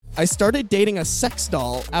I started dating a sex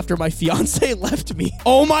doll after my fiance left me.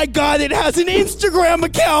 Oh my God, it has an Instagram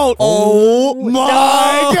account. Oh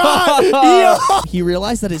my God. Yo. He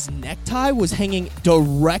realized that his necktie was hanging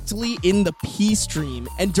directly in the pee stream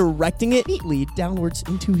and directing it neatly downwards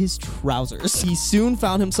into his trousers. He soon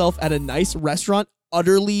found himself at a nice restaurant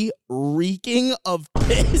utterly reeking of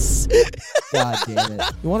piss. God damn it.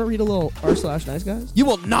 You want to read a little r/nice guys? You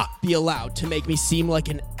will not be allowed to make me seem like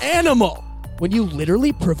an animal when you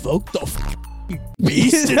literally provoke the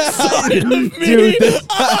beast inside of me. Dude, this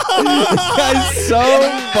guy's so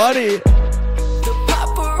funny. The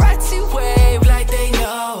paparazzi wave like they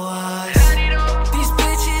know us. These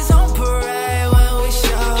bitches on parade when we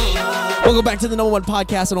show up. Welcome back to the #1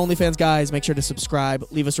 podcast on OnlyFans, guys. Make sure to subscribe.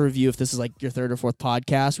 Leave us a review if this is like your third or fourth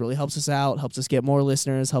podcast. Really helps us out. Helps us get more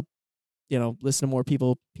listeners. Listen to more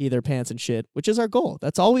people pee their pants and shit, which is our goal.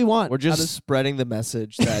 That's all we want. We're just spreading the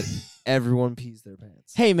message that everyone pees their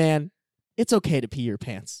pants. Hey, man, it's okay to pee your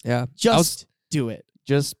pants. Yeah. Just do it.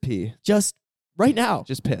 Just pee. Just right now.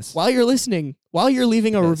 Just piss. While you're listening, while you're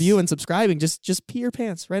leaving a Piss. review and subscribing, just pee your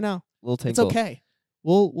pants right now. Little It's tinkle. okay.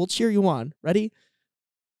 We'll cheer you on. Ready?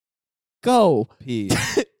 Go. Pee.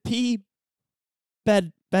 Pee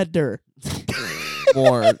bedder.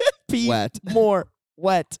 More Pee wet. more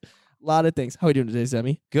wet. A lot of things. How are we doing today,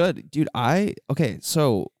 Zemi? Good. Dude, okay,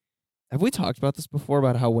 so have we talked about this before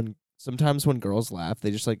about how sometimes when girls laugh, they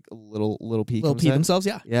just like a little pee Little comes pee in? themselves,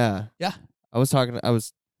 yeah. Yeah. Yeah. That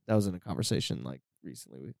was in a conversation like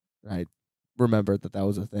recently. I remembered that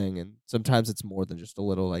was a thing, and sometimes it's more than just a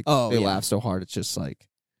little like Oh, they yeah. laugh so hard it's just like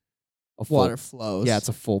a full, Water flows. Yeah, it's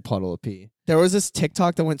a full puddle of pee. There was this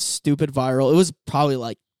TikTok that went stupid viral. It was probably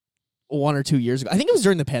like 1 or 2 years ago. I think it was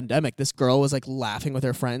during the pandemic. This girl was like laughing with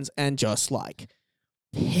her friends and just like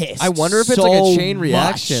pissed. I wonder if it's so like a chain much.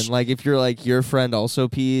 reaction. Like if you're like your friend also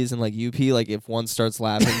pees and like you pee, like if one starts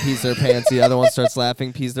laughing, pees their pants, the other one starts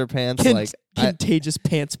laughing, pees their pants. Contagious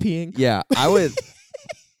pants peeing. Yeah, I would.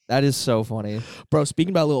 That is so funny. Bro, speaking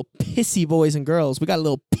about little pissy boys and girls, we got a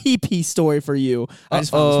little pee on Reddit. I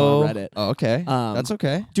just found this one on Reddit. Oh, okay. That's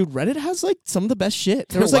okay. Dude, Reddit has like some of the best shit.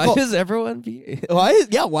 There's Why like does everyone pee?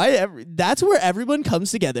 that's where everyone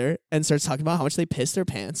comes together and starts talking about how much they piss their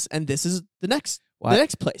pants. And this is the next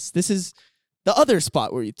place. This is the other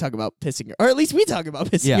spot where you talk about pissing, or at least we talk about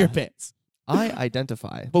pissing your pants. I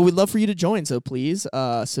identify. But we'd love for you to join. So please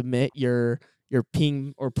submit your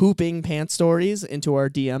peeing or pooping pants stories into our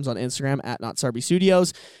DMs on Instagram at Not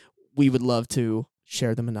Studios. We would love to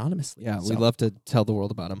share them anonymously. Yeah, So we'd love to tell the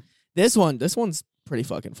world about them. this one's pretty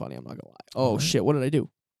fucking funny. I'm not gonna lie. Oh Alright. shit! What did I do?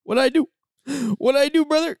 What did I do,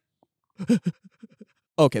 brother?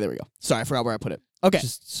 Okay, there we go. Sorry, I forgot where I put it. Okay,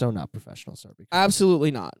 Just so not professional, Sarby.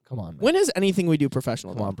 absolutely not. Come on, man. When is anything we do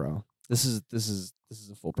professional? Come on, done? bro. This is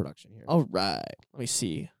a full production here. All right. Let me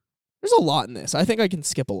see. There's a lot in this. I think I can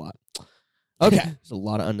skip a lot. Okay. There's a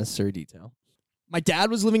lot of unnecessary detail. My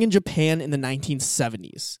dad was living in Japan in the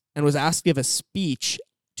 1970s and was asked to give a speech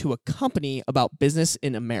to a company about business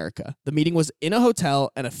in America. The meeting was in a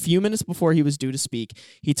hotel, and a few minutes before he was due to speak,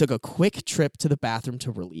 he took a quick trip to the bathroom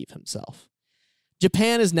to relieve himself.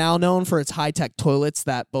 Japan is now known for its high-tech toilets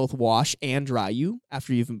that both wash and dry you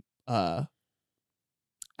after you've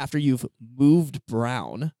moved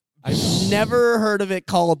brown. I've never heard of it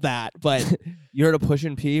called that, but You heard of push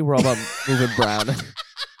and pee? We're all about moving brown.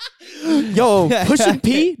 yo, pushing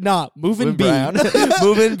P? Nah, moving B. brown.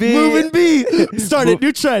 Moving B. Moving B. Started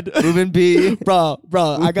new trend. Moving B. bro,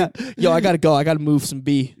 I gotta go. I gotta move some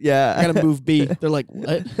B. Yeah. I gotta move B. They're like,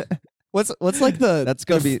 what? What's like the It's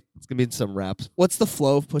gonna be some raps. what's the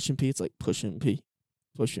flow of pushing P? It's like pushing P.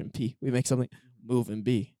 Pushing P. We make something moving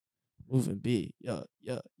B. Moving B. Yeah.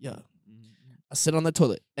 I sit on the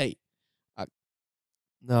toilet. Hey,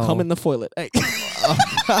 No. come in the toilet. Hey.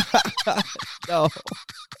 No.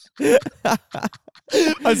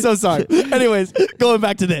 I'm so sorry. Anyways, going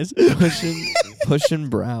back to this. Pushing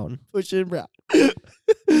brown. Pushing brown.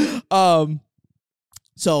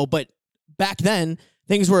 But back then,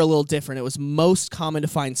 things were a little different. It was most common to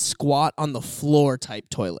find squat on the floor type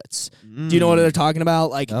toilets. Do you know what they're talking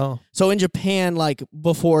about? Like, No. so in Japan, like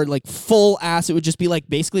before, like full ass, it would just be like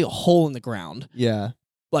basically a hole in the ground, Yeah.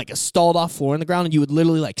 like a stalled off floor in the ground, and you would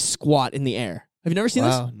literally like squat in the air. Have you never seen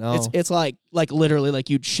Wow, this? no. It's like literally like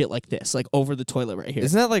you'd shit like this, like over the toilet right here.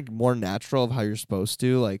 Isn't that like more natural of how you're supposed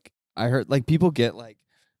to? Like I heard like people get like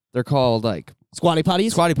they're called like Squatty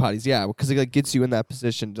potties? squatty potties, yeah, because it like gets you in that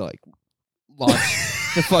position to like launch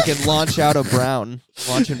to fucking launch out a brown.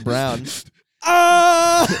 Launching brown.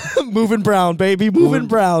 Moving brown, baby. Moving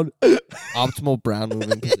brown. Optimal brown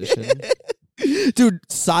moving position. Dude,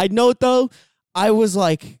 side note though, I was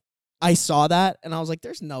like, I saw that and I was like,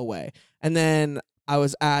 there's no way. And then I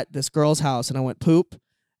was at this girl's house and I went poop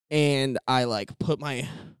and I like put my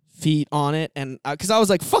feet on it and because I was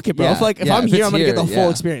like, fuck it, bro. Yeah, If I'm if here, it's I'm gonna get the here, full yeah.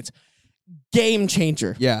 experience. Game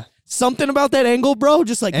changer. Yeah. Something about that angle, bro.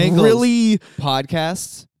 Just like Angles. really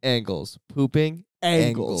Podcasts, angles. Pooping,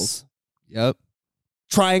 angles. Yep.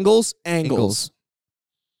 Triangles, angles.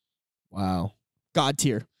 Wow. God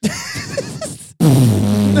tier.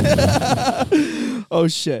 Oh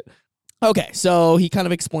shit. Okay, so he kind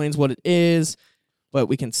of explains what it is, but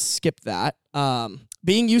we can skip that.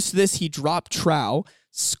 Being used to this, he dropped trow,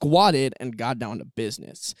 squatted, and got down to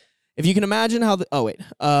business. If you can imagine how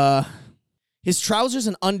his trousers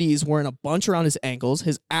and undies were in a bunch around his ankles,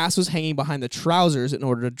 his ass was hanging behind the trousers in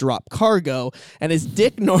order to drop cargo, and his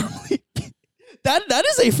dick normally... That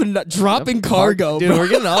is a dropping cargo, Dude, bro. we're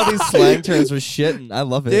getting all these slang terms for shitting. I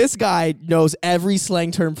love it. This guy knows every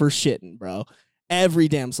slang term for shitting, bro. Every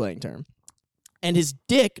damn slang term. And his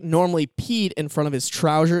dick normally peed in front of his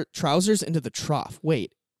trousers into the trough.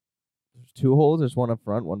 Wait, There's 2 holes. There's one up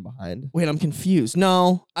front, one behind. I'm confused.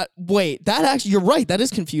 No, wait, that actually, you're right. That is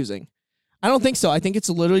confusing. I don't think so. I think it's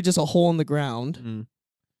literally just a hole in the ground. Mm.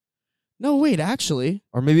 No, wait, actually.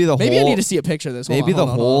 Or maybe the Maybe hole. I need to see a picture of this. Hold Maybe on, the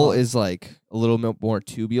hold on, hole hold on. is like a little bit more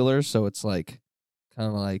tubular, so it's like kind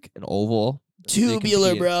of like an oval. So you can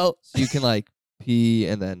Tubular, pee- bro. So you can like pee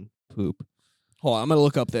and then poop. Hold on, I'm going to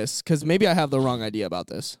look up this because maybe I have the wrong idea about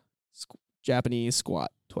this. Japanese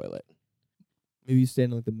squat toilet. Maybe you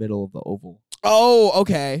stand in like the middle of the oval. Oh,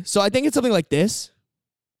 okay. So I think it's something like this.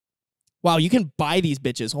 Wow, you can buy these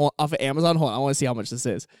bitches off of Amazon. Hold on, I want to see how much this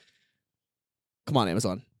is. Come on,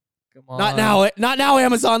 Amazon. Come on. Not now,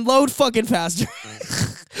 Amazon. Load fucking faster.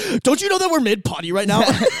 Don't you know that we're mid-potty right now?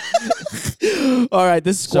 All right,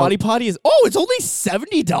 this squatty potty is... Oh, it's only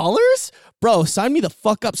 $70? Bro, sign me the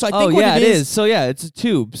fuck up. So I think Oh what yeah, it is... So yeah, it's a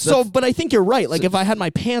tube. So, but I think you're right. Like, So- if I had my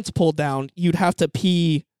pants pulled down, you'd have to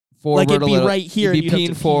pee... forward it'd a be little, right here You'd and be you'd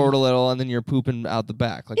have peeing to forward pee. a little, and then you're pooping out the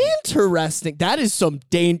back. Like Interesting. That is some...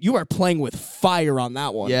 You are playing with fire on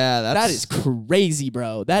that one. yeah, That is crazy,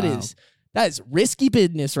 bro. That Wow. is risky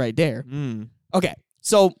business right there. Mm. Okay,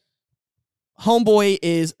 so homeboy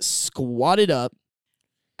is squatted up,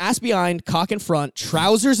 ass behind, cock in front,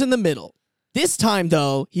 trousers in the middle. This time,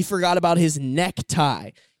 though, he forgot about his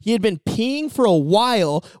necktie. He had been peeing for a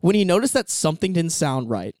while when he noticed that something didn't sound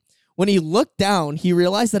right. When he looked down, he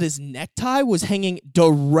realized that his necktie was hanging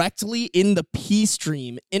directly in the pee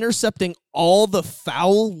stream, intercepting all the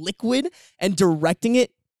foul liquid and directing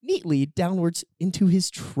it neatly downwards into his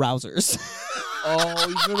trousers. Oh,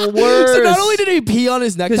 even worse. So not only did he pee on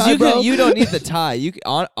his necktie, because bro, you don't need the tie. You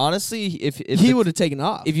honestly, if he would have taken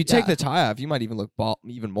off. if you take Yeah. the tie off, you might even look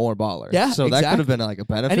even more baller. Yeah, so that could exactly. have been like a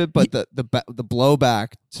benefit. And But the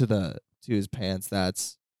blowback to his pants,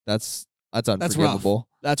 that's unforgivable.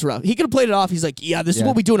 That's rough. He could have played it off. He's like, yeah, this is Yeah.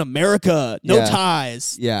 what we do in America. No Yeah.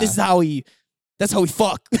 ties. Yeah. That's how we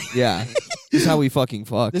fuck. Yeah, this is how we fucking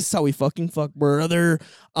fuck. This is how we fucking fuck, brother.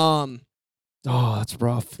 Oh, that's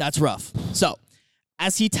rough. That's rough. So,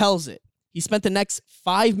 as he tells it, he spent the next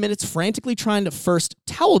 5 minutes frantically trying to first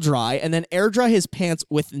towel dry and then air dry his pants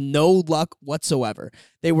with no luck whatsoever.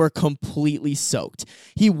 They were completely soaked.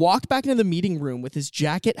 He walked back into the meeting room with his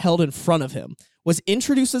jacket held in front of him, was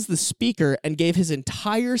introduced as the speaker, and gave his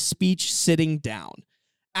entire speech sitting down.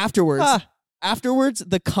 Afterwards,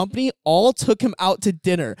 the company all took him out to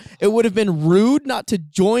dinner. It would have been rude not to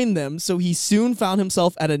join them, so he soon found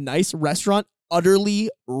himself at a nice restaurant utterly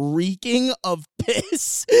reeking of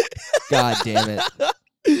piss. God damn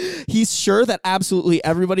it. He's sure that absolutely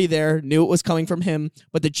everybody there knew it was coming from him,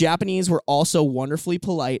 but the Japanese were also wonderfully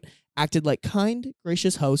polite, acted like kind,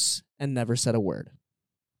 gracious hosts, and never said a word.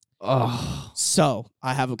 Oh, So,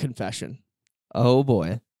 I have a confession. oh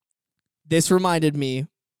boy. This reminded me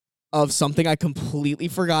of something I completely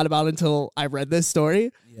forgot about until I read this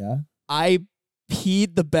story. Yeah. I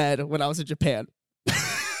peed the bed when I was in Japan.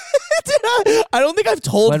 I don't think I've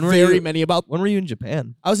told When were very you- many about. When were you in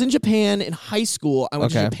Japan? I was in Japan in high school. I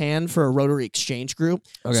went to Okay. Japan for a Rotary exchange group.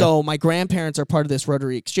 Okay. So my grandparents are part of this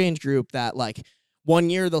Rotary exchange group that like 1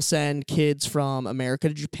 year they'll send kids from America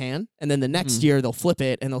to Japan, and then the next year they'll flip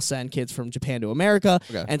it and they'll send kids from Japan to America.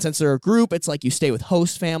 Okay. And since they're a group, it's like you stay with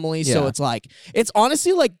host families. So Yeah. it's like it's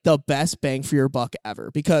honestly like the best bang for your buck ever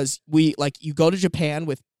because you go to Japan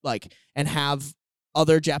with like and have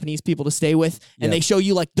other Japanese people to stay with, and Yep. they show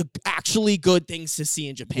you like the actually good things to see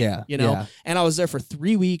in Japan. Yeah, You know? yeah. And I was there for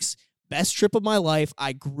 3 weeks. Best trip of my life.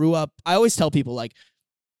 I grew up. I always tell people like,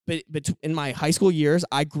 but in my high school years,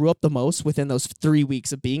 I grew up the most within those 3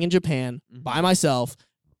 weeks of being in Japan Mhm. by myself.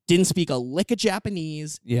 Didn't speak a lick of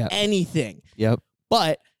Japanese, Yeah. anything. Yep.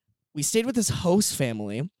 But we stayed with this host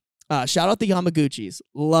family. Shout out the Yamaguchis.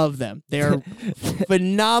 Love them. They're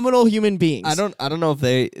phenomenal human beings. I don't know if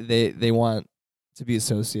they want to be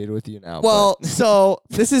associated with you now. Well, but. so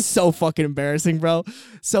this is so fucking embarrassing, bro.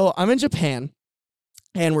 So I'm in Japan,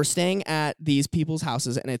 and we're staying at these people's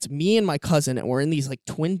houses, and it's me and my cousin, and we're in these like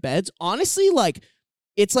twin beds. Honestly, like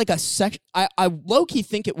it's like a section. I low key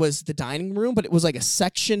think it was the dining room, but it was like a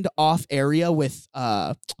sectioned off area with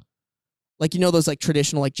like, you know, those like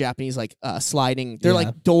traditional like Japanese like sliding. They're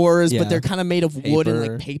like doors, but they're kind of made of wood and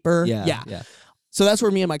like paper. Yeah. So that's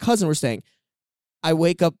where me and my cousin were staying. I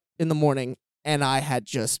wake up in the morning and I had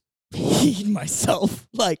just peed myself,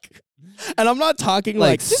 like, and I'm not talking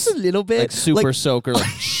like just a little bit, like super soaker.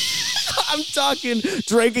 Like, I'm talking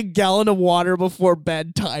drank a gallon of water before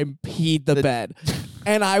bedtime, peed the bed.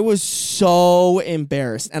 And I was so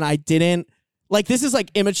embarrassed. And I didn't, like, this is like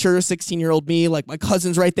immature 16-year-old me. Like, my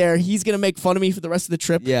cousin's right there. He's going to make fun of me for the rest of the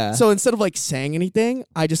trip. Yeah. So instead of like saying anything,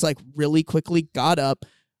 I just like really quickly got up,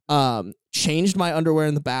 changed my underwear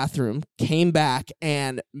in the bathroom, came back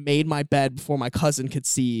and made my bed before my cousin could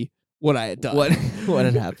see what I had done. what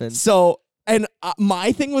had happened? So, and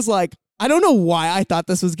my thing was like, I don't know why I thought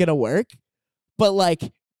this was going to work, but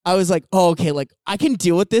like, I was like, oh, okay, like I can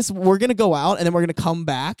deal with this. We're going to go out and then we're going to come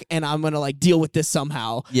back and I'm going to like deal with this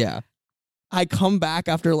somehow. Yeah. I come back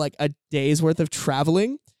after like a day's worth of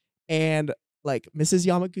traveling and like Mrs.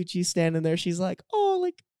 Yamaguchi's standing there. She's like, oh,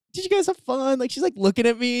 like, did you guys have fun? Like, she's like looking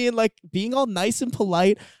at me and like being all nice and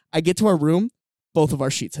polite. I get to our room. Both of our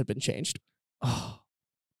sheets had been changed. Oh.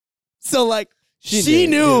 So like, She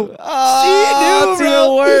knew. Oh, She knew,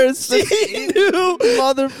 bro. Worse. She knew.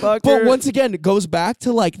 Motherfucker. But once again, it goes back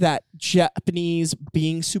to like that Japanese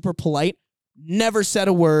being super polite. Never said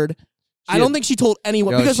a word. I don't think she told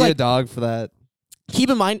anyone because she like a dog for that. keep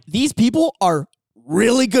in mind these people are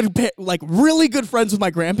really good really good friends with my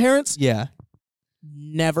grandparents. Yeah.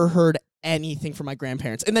 Never heard anything from my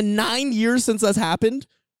grandparents. In the 9 years since that's happened,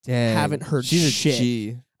 Damn. haven't heard She's shit. a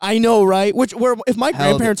G. I know, right? Where if my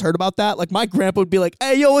grandparents heard about that, like my grandpa would be like,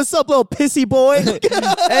 "Hey, yo, what's up, little pissy boy?"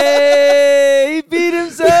 Hey, he beat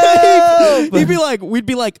himself. We'd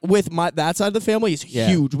be like, with that side of the family is Yeah.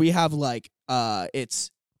 huge. We have like, it's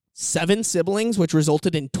 7 siblings, which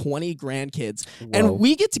resulted in 20 grandkids, Whoa. and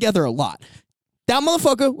we get together a lot. That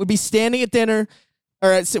motherfucker would be standing at dinner,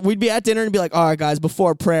 we'd be at dinner and be like, "All right, guys,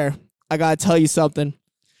 before prayer, I gotta tell you something."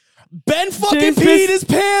 Ben fucking peed his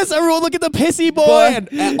pants. Everyone look at the pissy boy. And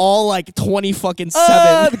at all like 20 fucking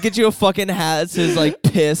 7. Get you a fucking hat that says like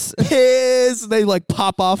piss. Piss. They like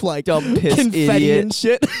pop off like Dumb piss confetti idiot. and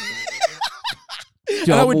shit.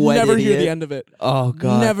 And I would wet never hear idiot. the end of it. Oh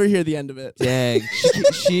god. Never hear the end of it. Dang.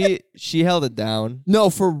 she held it down. No,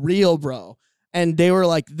 for real, bro. And they were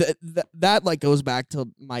like, that like goes back to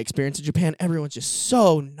my experience in Japan. Everyone's just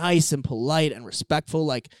so nice and polite and respectful.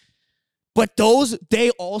 Like, but they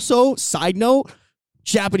also, side note,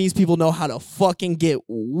 Japanese people know how to fucking get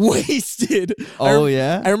wasted. Oh,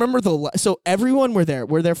 yeah? I remember so everyone we're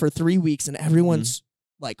there for 3 weeks and everyone's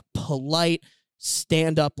like polite,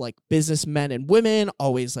 stand up like businessmen and women,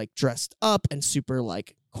 always like dressed up and super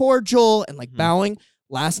like cordial and like bowing.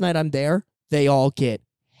 Last night I'm there, they all get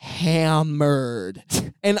hammered.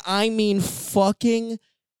 And I mean fucking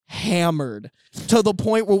hammered to the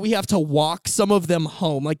point where we have to walk some of them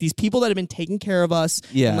home. Like these people that have been taking care of us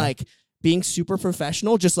and like being super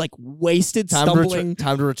professional, just like wasted, stumbling.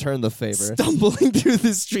 Time to return the favor. Stumbling through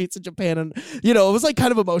the streets of Japan. And, you know, it was like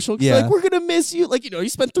kind of emotional. Like, we're going to miss you. Like, you know, you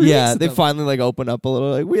spent 3 weeks. Yeah, with they them. finally like open up a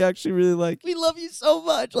little. Like, we actually really like. We love you so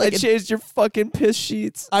much. I Like, changed your fucking piss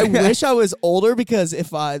sheets. I wish I was older because if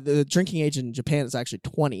the drinking age in Japan is actually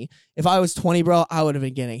 20. If I was 20, bro, I would have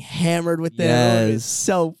been getting hammered with them. It was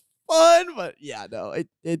so fun, but yeah, no, it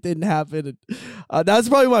didn't happen. That's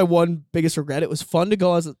probably my one biggest regret. It was fun to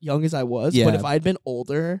go as young as I was, but if I had been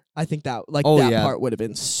older, I think that part would have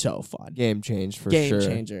been so fun. Game change for Game sure.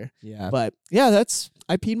 changer. Yeah. But yeah,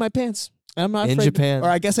 I peed my pants. I'm not In afraid Japan. or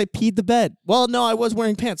I guess I peed the bed. Well, no, I was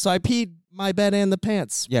wearing pants, so I peed my bed and the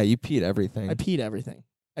pants. Yeah, you peed everything. I peed everything.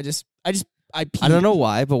 I peed. I don't know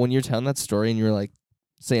why, but when you're telling that story and you're like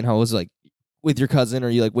saying how it was like with your cousin or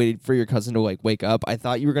you like waited for your cousin to like wake up, I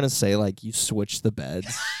thought you were gonna say like you switched the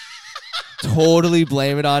beds. Totally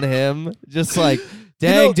blame it on him. Just like,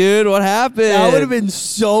 dang, dude, what happened? That would have been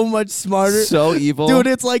so much smarter. So evil. Dude,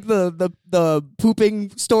 it's like the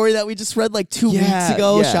pooping story that we just read like 2 weeks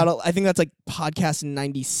ago. Yeah. Shout out. I think that's like podcast in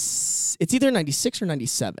 90. It's either 96 or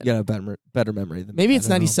 97. You got a better memory than me. Maybe it's I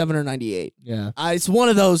don't know. 97 or 98. Yeah. It's one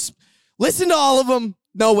of those. Listen to all of them.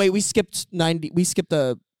 No, wait, we skipped 90. We skipped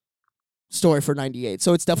the story for 98.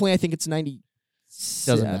 So it's definitely, I think it's 97.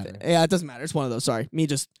 Doesn't matter. Yeah, it doesn't matter. It's one of those. Sorry. Me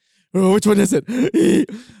just Oh, which one is it?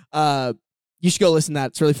 You should go listen to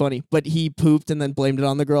that. It's really funny. But he pooped and then blamed it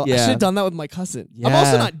on the girl. I Yeah. should have done that with my cousin. I'm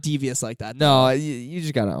also Yeah. not devious like that. No, you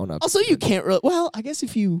just gotta own up. Also, you can't really. Well, I guess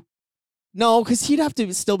if you. No, because he'd have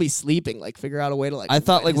to still be sleeping. Like, figure out a way to like. I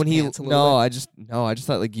thought wet like his when he pants a little bit. I just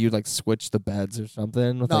thought like you'd like switch the beds or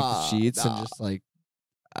something with like Nah, the sheets nah. and just like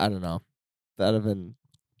I don't know. That'd have been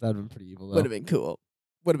pretty evil though. Would have been cool.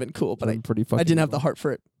 Would have been cool, but Would've been pretty fucking I didn't have the evil. heart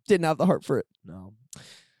for it. Didn't have the heart for it. No.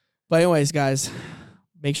 But anyways, guys,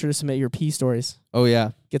 make sure to submit your pee stories. Oh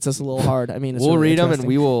yeah. Gets us a little hard. I mean, it's We'll really read them and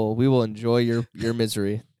interesting. we will enjoy your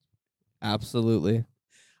misery. Absolutely.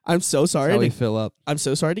 I'm so That's sorry. how we fill up. I'm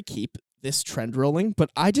so sorry to keep this trend rolling,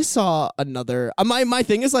 but I just saw another. My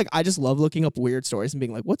thing is like I just love looking up weird stories and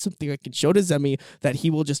being like, what's something I can show to Zemi that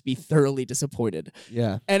he will just be thoroughly disappointed.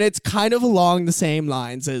 Yeah. And it's kind of along the same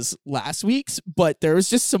lines as last week's, but there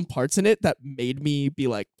was just some parts in it that made me be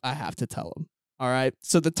like, I have to tell him. All right.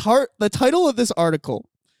 So the title of this article.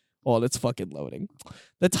 Oh, it's fucking loading.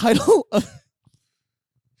 The title of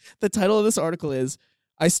this article is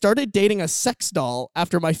I started dating a sex doll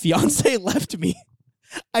after my fiance left me.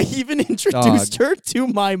 I even introduced her to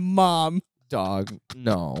my mom. Dog.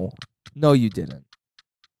 No. No, you didn't.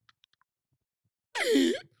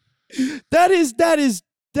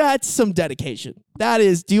 That's some dedication. That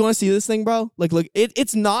is. Do you want to see this thing, bro? Like, look,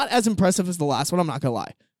 it's not as impressive as the last one. I'm not gonna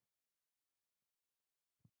lie.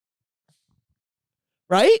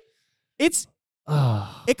 Right? It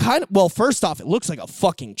kind of. Well, first off, it looks like a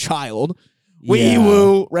fucking child. Wee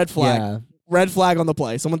woo. Red flag. Yeah. Red flag on the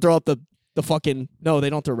play. Someone throw up the fucking. No, they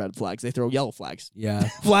don't throw red flags. They throw yellow flags. Yeah.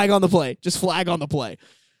 Flag on the play. Just flag on the play.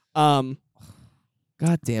 God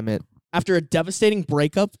damn it. After a devastating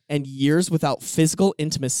breakup and years without physical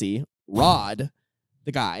intimacy, Rod,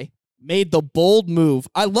 the guy, made the bold move.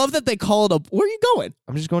 I love that they call it a. Where are you going?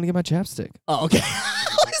 I'm just going to get my chapstick. Oh, okay.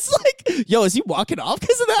 I was like, yo, is he walking off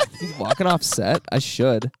because of that? He's walking off set. I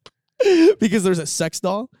should. Because there's a sex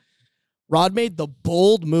doll. Rod made the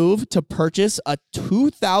bold move to purchase a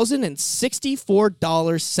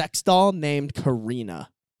 $2,064 sex doll named Karina.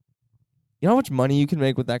 You know how much money you can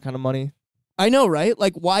make with that kind of money? I know, right?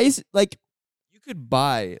 Like, why is like? You could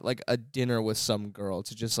buy like a dinner with some girl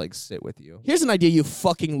to just like sit with you. Here's an idea, you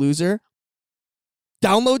fucking loser.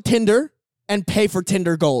 Download Tinder and pay for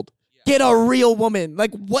Tinder Gold. Get a real woman.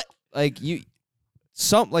 Like what? Like you're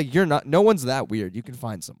not. No one's that weird. You can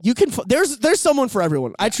find someone. You can. There's someone for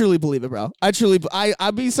everyone. I truly believe it, bro. I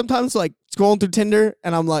be sometimes like scrolling through Tinder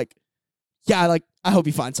and I'm like, yeah, like I hope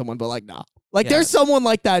you find someone, but like nah. Like Yeah. there's someone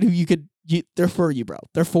like that who you could. They're for you, bro.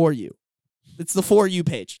 They're for you. It's the for you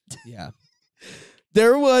page. Yeah.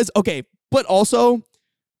 There was okay, but also,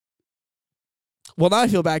 well, now I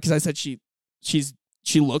feel bad because I said she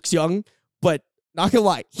looks young, but not gonna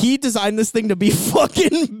lie, he designed this thing to be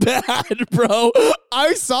fucking bad, bro.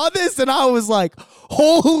 I saw this and I was like,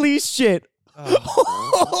 holy shit.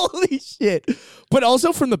 Holy shit. But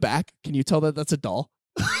also from the back, can you tell that that's a doll?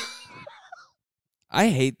 I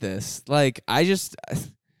hate this. Like this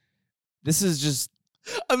is just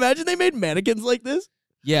Imagine they made mannequins like this.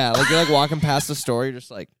 yeah. Like you're like walking past the store. You're just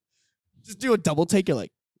like, Just do a double take. You're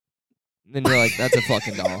like, then you're like, that's a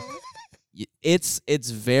fucking doll. It's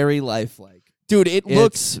very lifelike. dude, it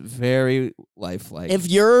looks. It's very lifelike. If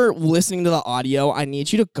you're listening to the audio, I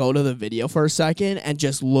need you to go to the video for a second and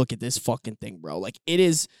just look at this fucking thing, bro. Like it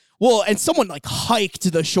is. Well, and someone like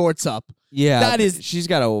hiked the shorts up. yeah, that is- She's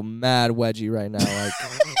got a mad wedgie right now. Like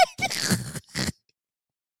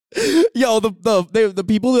Yo, the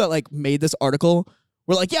people that like made this article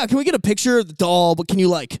were like, yeah, can we get a picture of the doll? But can you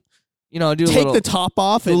like do a take little, the top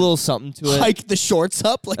off do a and little something to it. hike the shorts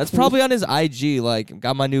up? Like That's probably on his IG. Like,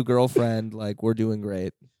 got my new girlfriend. Like, we're doing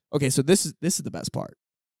great. okay. So this is the best part.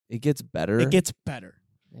 It gets better. It gets better.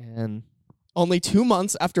 and Only 2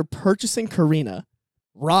 months after purchasing Karina,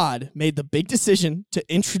 Rod made the big decision to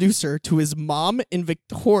introduce her to his mom in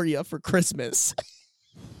Victoria for Christmas.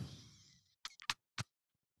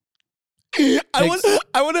 I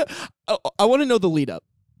want to know the lead up,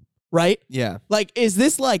 right? yeah. Like, is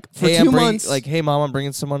this like for Hey, 2 I'm bringing- months? Like, hey, mom, I'm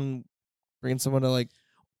bringing someone to like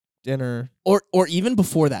dinner. Or even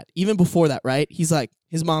before that, right? He's like,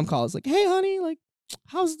 his mom calls like, hey, honey, like,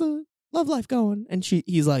 how's the love life going? And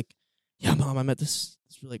he's like, yeah, mom, I met this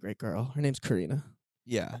really great girl. Her name's Karina.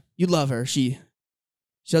 Yeah. You love her. She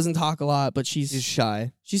doesn't talk a lot, but She's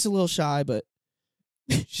shy. she's a little shy, but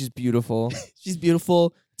She's beautiful. she's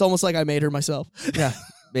beautiful. It's almost like I made her myself. Yeah.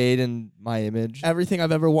 Made in my image. Everything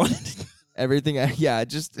I've ever wanted. Everything. Yeah.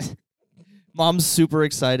 Just mom's super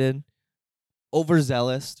excited.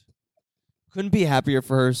 Overzealous. Couldn't be happier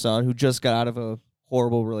for her son who just got out of a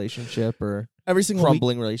horrible relationship or every single week.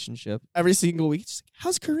 crumbling relationship. Every single week. She's like,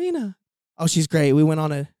 how's Karina? Oh, she's great. We went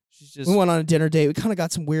on a dinner date. We kind of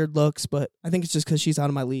got some weird looks, but I think it's just because she's out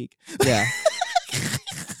of my league. Yeah.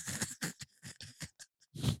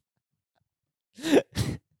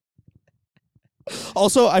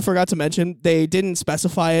 Also, I forgot to mention, they didn't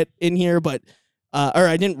specify it in here, but or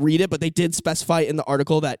I didn't read it, but they did specify in the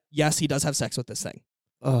article that yes, he does have sex with this thing.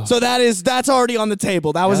 Ugh. So that's already on the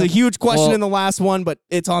table. That was Yeah. a huge question Well- in the last one, but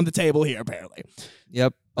it's on the table here apparently.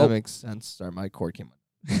 Yep. That Oh. makes sense. Sorry, my cord came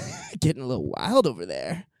on. Getting a little wild over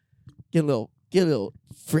there. Get a little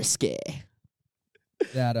frisky.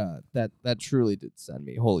 That truly did send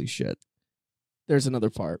me. Holy shit. There's another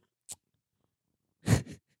part.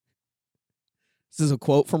 This is a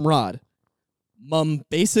quote from Rod. Mom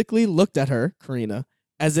basically looked at her, Karina,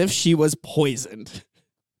 as if she was poisoned.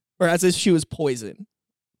 Or as if she was poisoned.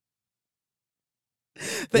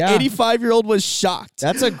 The Yeah. 85-year-old was shocked.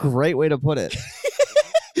 That's a great way to put it.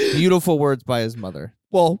 Beautiful words by his mother.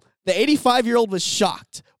 Well, the 85-year-old was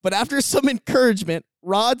shocked, but after some encouragement,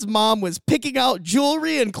 Rod's mom was picking out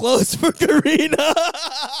jewelry and clothes for Karina.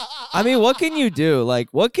 I mean, what can you do? Like,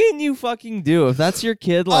 what can you fucking do if that's your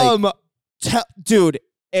kid? Like, Dude,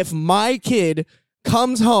 if my kid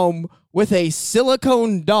comes home with a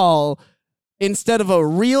silicone doll instead of a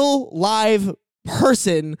real live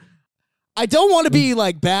person, I don't want to be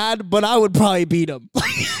like bad, but I would probably beat him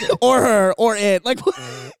or her or it. Like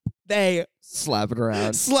they slap it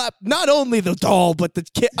around. slap not only the doll but the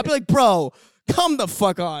kid. I'd be like, bro, come the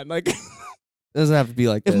fuck on. Like, It doesn't have to be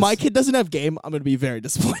like if this. my kid doesn't have game, I'm gonna be very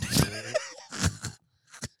disappointed.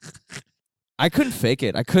 I couldn't fake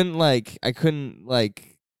it. I couldn't like.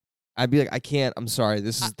 I'd be like, I can't. I'm sorry.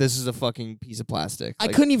 This is a fucking piece of plastic. I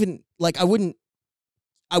Like, couldn't even like. I wouldn't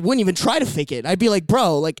even try to fake it. I'd be like,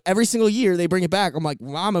 bro, like every single year they bring it back. I'm like,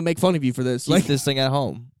 well, I'm gonna make fun of you for this. keep Like this thing at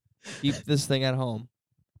home. Keep this thing at home.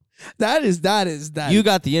 that is. You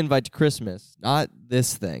got the invite to Christmas, not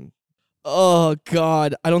this thing. Oh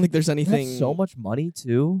God, I don't think there's anything. That's so much money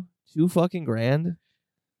too. $2 fucking grand.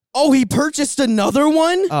 Oh, he purchased another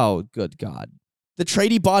one. Oh, good God. The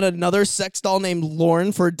tradie bought another sex doll named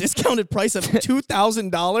Lauren for a discounted price of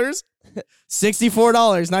 $2,000.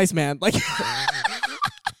 $64. Nice, man. Like,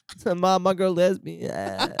 My girl lesbian.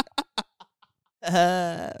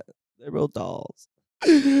 They're real dolls.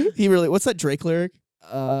 he really. What's that Drake lyric?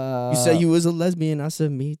 You said you was a lesbian. I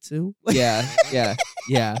said me too. Like, Yeah.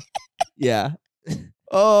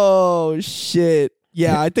 oh shit.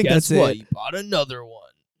 Yeah, I think Guess that's what? it. He bought another one.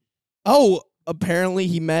 Oh, apparently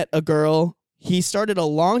he met a girl. He started a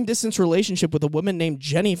long-distance relationship with a woman named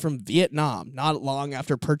Jenny from Vietnam not long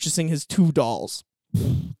after purchasing his 2 dolls.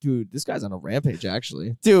 Dude, this guy's on a rampage,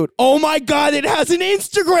 actually. Dude, oh my God, it has an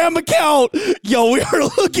Instagram account. Yo, we are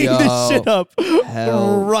looking this Yo, shit up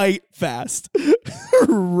hell. right fast.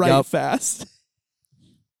 Yup. fast.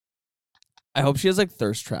 I hope she has, like,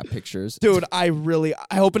 thirst trap pictures. Dude, I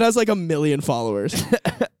hope it has like 1 million followers.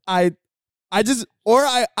 I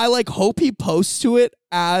like hope he posts to it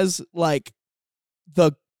as like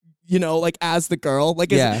the, like as the girl.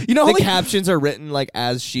 Like, Yeah. you know, how, the like, captions are written, like,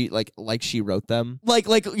 as she, like she wrote them. like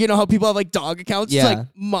you know how people have like dog accounts. It's Yeah. like,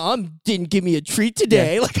 Mom didn't give me a treat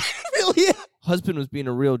today. Like, really? Husband was being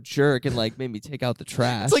a real jerk and, like, made me take out the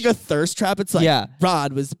trash. It's like a thirst trap. It's like, Yeah.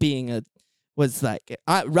 Rod was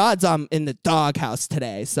Rod's in the doghouse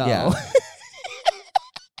today. So Yeah.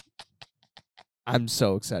 I'm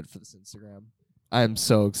so excited for this Instagram. I am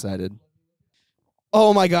so excited.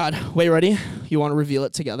 oh my God. Wait, ready? You want to reveal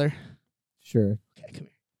it together? Sure. Okay, come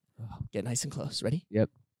here. Get nice and close. Ready?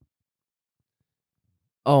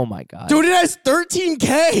 Oh, my God. Dude, it has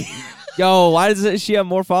 13K. Yo, why does she have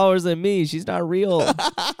more followers than me? She's not real.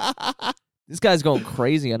 This guy's going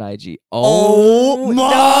crazy on IG. Oh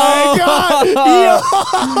my God.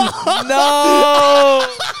 No.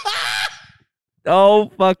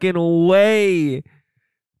 No fucking way.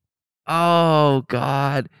 Oh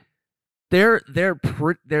God. They're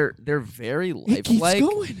very It keeps lifelike.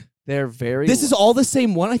 going. They're very This is all the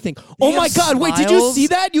same one, I think. Oh They my have God. Wait, did you smiles? see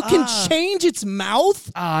that? You can Ah. change its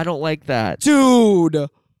mouth? I don't like that. Dude.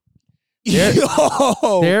 They're-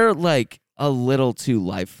 Yo. They're like a little too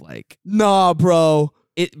lifelike. Nah, bro.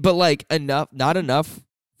 But like not enough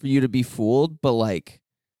for you to be fooled, but like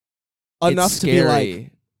Enough it's to be scary.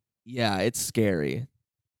 like, Yeah, it's scary.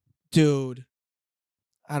 dude.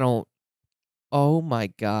 I don't. Oh my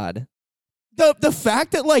God. The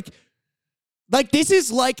fact that like this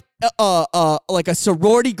is like a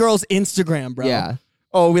sorority girl's Instagram, bro. Yeah.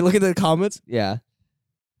 Oh, we look at the comments. Yeah.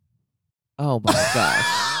 Oh my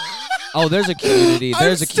gosh. Oh, there's a community.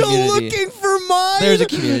 There's I'm a community. still looking for mind? There's a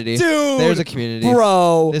community. Dude. There's a community.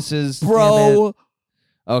 Bro. This is Bro.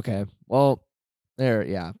 Okay. Well, there.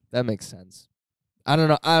 Yeah, that makes sense. I don't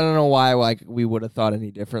know why like we would have thought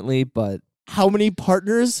any differently, but How many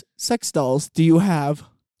partners, sex dolls, do you have?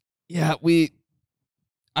 yeah,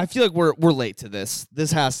 I feel like we're late to this.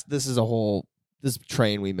 This is a whole this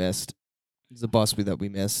train we missed. This is a bus that we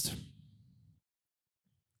missed.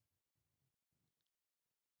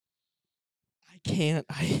 I can't.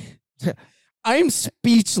 I'm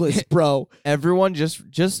speechless, bro. Everyone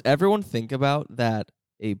just everyone think about that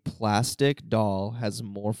a plastic doll has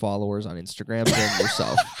more followers on Instagram than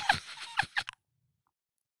yourself.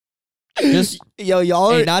 Just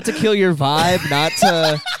y'all hey, are not to kill your vibe,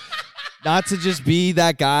 not to just be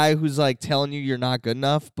that guy who's like telling you you're not good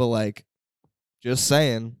enough, but like just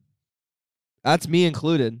saying. That's me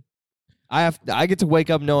included. I get to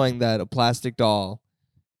wake up knowing that a plastic doll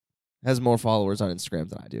has more followers on Instagram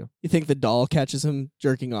than I do. You think the doll catches him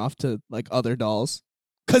jerking off to like other dolls?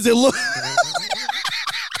 Cause it looks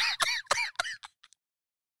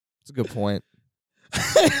That's a good point.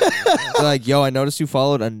 They're like, yo, I noticed you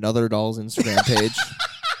followed another doll's Instagram page.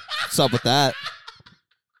 What's up with that?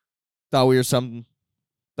 Thought we were something.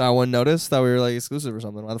 Thought I wouldn't notice. Thought we were like exclusive or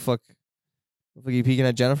something. Why the fuck are you peeking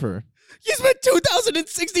at Jennifer? You spent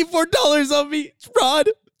 $2,064 on me, Rod.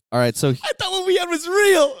 All right, so I thought what we had was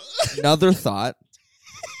real. another thought.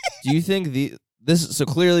 Do you think so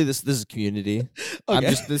clearly this is community. I'm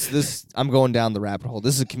Okay. just I'm going down the rabbit hole.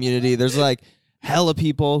 This is a community. There's like hella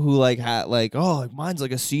people who like mine's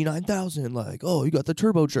like a C9000, like, oh, you got the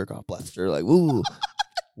turbo jerk off blaster, like, ooh.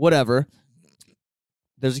 Whatever.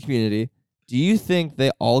 There's a community. Do you think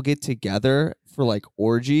they all get together for like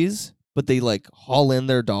orgies, but they like haul in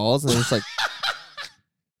their dolls and it's like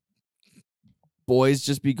boys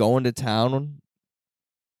just be going to town?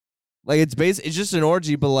 Like it's just an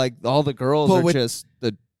orgy, but like all the girls But are just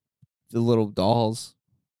the little dolls.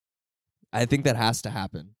 I think that has to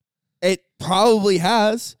happen. It probably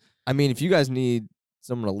has. I mean, if you guys need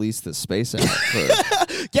someone to lease this space out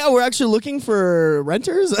for, Yeah, we're actually looking for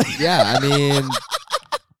renters. yeah, I mean,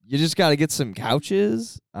 you just got to get some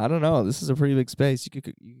couches. I don't know. This is a pretty big space. You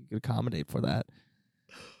could accommodate for that.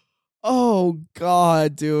 Oh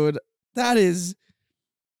God, dude. That is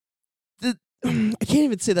I can't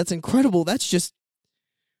even say that's incredible. That's just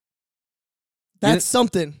that's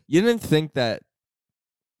something. You didn't think that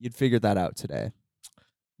you'd figure that out today.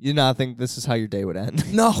 You did not think this is how your day would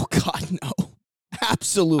end. No, God, no.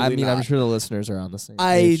 Absolutely I mean, not. I'm sure the listeners are on the same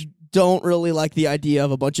I page. don't really like the idea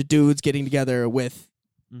of a bunch of dudes getting together with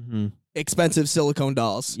Mm-hmm. expensive silicone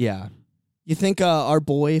dolls. Yeah. You think our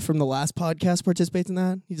boy from the last podcast participates in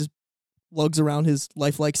that? He just lugs around his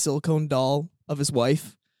lifelike silicone doll of his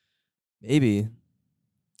wife. Maybe.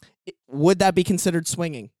 Would that be considered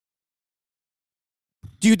swinging?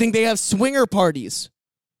 Do you think they have swinger parties?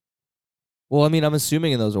 Well, I mean, I'm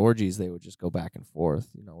assuming in those orgies they would just go back and forth,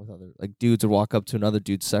 with other like dudes would walk up to another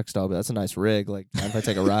dude's sex doll, but that's a nice rig. Like, mind if I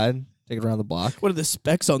take a ride, take it around the block? What are the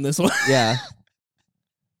specs on this one? Yeah.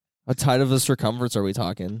 How tight of a circumference are we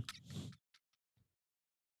talking?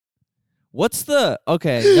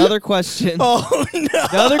 Okay, another question. Oh no!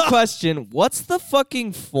 Another question. What's the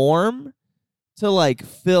fucking form to like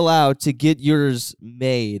fill out to get yours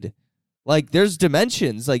made? Like, there's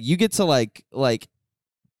dimensions. Like, you get to like.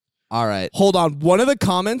 All right. Hold on. One of the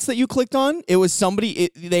comments that you clicked on, it was somebody.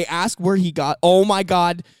 They asked where he got. Oh my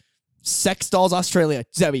God! Sex Dolls Australia.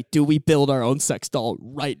 Zebby, do we build our own sex doll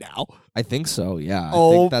right now? I think so. Yeah. I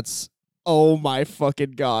Oh. think that's. Oh my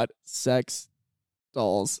fucking God! Sex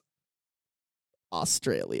Dolls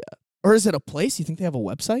Australia. Or is it a place? You think they have a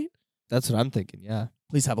website? That's what I'm thinking. Yeah.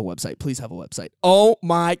 Please have a website. Please have a website. Oh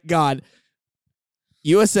my God.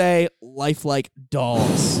 USA Lifelike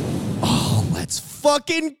Dolls. Oh, let's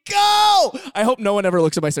fucking go. I hope no one ever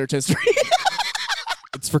looks at my search history.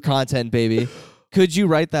 It's for content, baby. Could you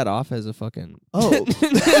write that off as a fucking? Oh.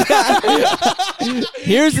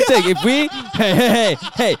 Here's the thing. If we,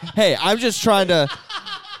 hey, I'm just trying to.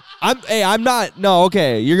 I'm not. No,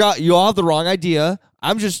 okay. You all have the wrong idea.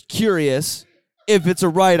 I'm just curious if it's a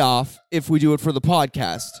write-off if we do it for the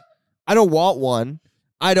podcast. I don't want one.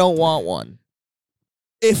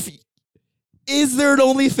 Is there an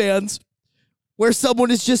OnlyFans where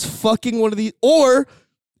someone is just fucking one of these, or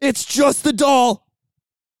it's just the doll?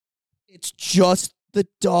 It's just the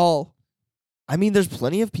doll. I mean, there's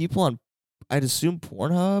plenty of people on, I'd assume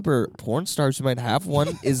Pornhub or porn stars who might have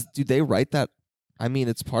one. Do they write that? I mean,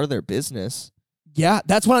 it's part of their business. Yeah,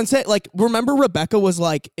 that's what I'm saying. Like, remember Rebecca was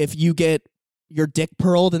like, if you get your dick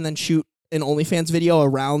pearled and then shoot an OnlyFans video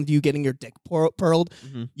around you getting your dick pearled,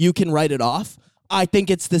 Mm-hmm. you can write it off. I think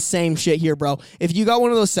it's the same shit here, bro. If you got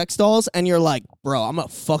one of those sex dolls and you're like, bro, I'm gonna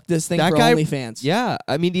fuck this thing That for guy- OnlyFans. Yeah,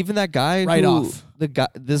 I mean, even that guy, Right who- off. the guy,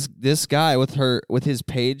 this guy with his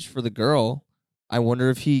page for the girl. I wonder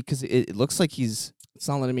if because it looks like he's. It's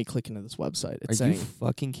not letting me click into this website. It's Are saying, you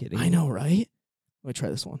fucking kidding? I know, right? Let me try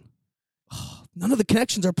this one. None of the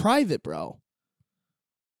connections are private, bro.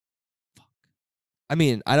 I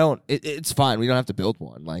mean, I don't. It's fine. We don't have to build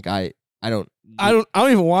one. Like I don't. I don't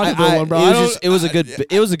even want to build one, bro. It was a good.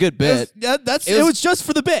 It was a good bit. It was just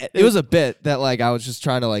for the bit. It was a bit that like I was just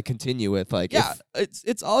trying to like continue with. Like yeah. if-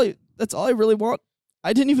 It's all. That's all I really want.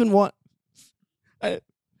 I didn't even want. I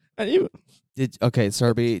didn't even. okay,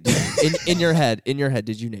 Sarby. in your head,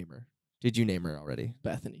 did you name her? Did you name her already?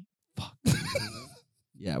 Bethany. Fuck.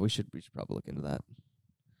 Yeah, we should probably look into that.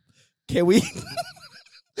 Can we?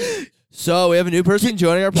 So we have a new person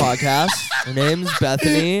joining our podcast. Her name's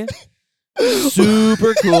Bethany.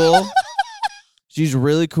 Super cool. She's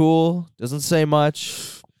really cool. Doesn't say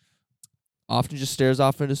much. Often just stares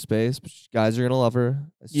off into space. But guys are gonna love her.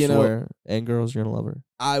 I You know- swear. And girls are gonna love her.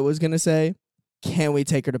 I was gonna say, can we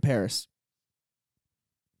take her to Paris?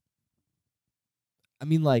 I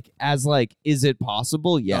mean, like, as like, is it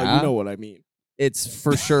possible? Yeah, Oh, you know what I mean. it's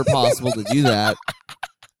for sure possible to do that.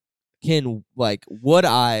 Would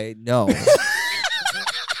I? No.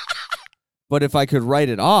 But if I could write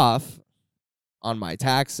it off on my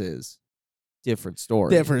taxes, different story.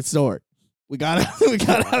 Different story. We gotta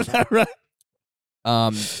have that right.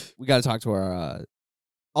 We got to talk to our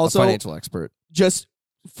Also, financial expert. just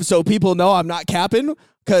so people know, I'm not capping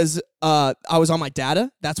because I was on my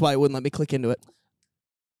data. That's why it wouldn't let me click into it.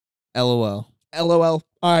 LOL. LOL.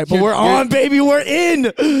 All right, but You're- we're on, baby. We're in.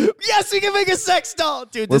 Yes, we can make a sex doll,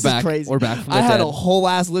 dude. We're This back. is crazy. We're back from the I had dead. a whole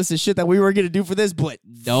ass list of shit that we were gonna do for this, but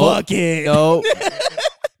Nope. fuck it. No,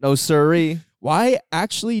 no, sorry. Why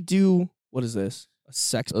actually do what is this? A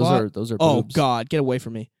sex bot? Those are. Oh boobs. God, get away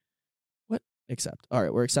from me. What? Accept. All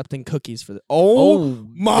right, we're accepting cookies for the. Oh,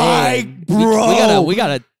 my man. bro. We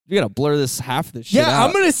gotta blur this half of this shit yeah, out.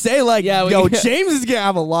 I'm gonna say like, Yeah, yo, we- James is gonna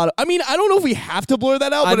have a lot of. I mean, I don't know if we have to blur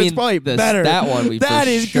that out, I but it's mean, probably better. that one we That for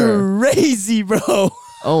is sure. crazy, bro.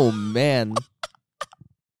 Oh man.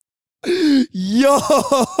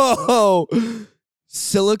 Yo,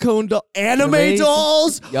 silicone doll, anime Anime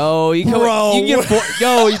dolls. Yo, you Bro. can get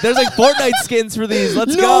there's like Fortnite skins for these.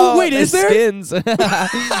 Let's No, go. wait, is There's there?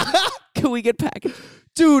 skins? Can we get packaged?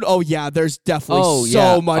 Dude, oh yeah, there's definitely Oh,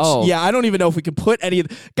 so yeah. much. Oh. Yeah, I don't even know if we can put any of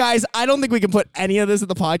guys, I don't think we can put any of this in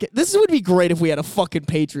the podcast. This would be great if we had a fucking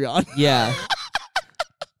Patreon. Yeah.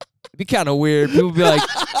 It'd be kind of weird. People would be like,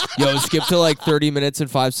 yo, skip to like 30 minutes and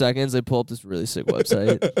 5 seconds. They pull up this really sick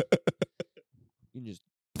website. You can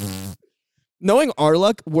just Knowing our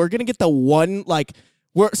luck, we're gonna get the one like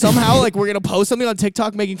we're somehow like we're gonna post something on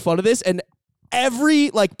TikTok making fun of this, and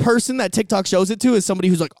every like person that TikTok shows it to is somebody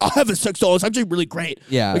who's like, I have a sex doll, it's actually really great.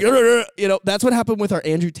 yeah. Like, you know, that's what happened with our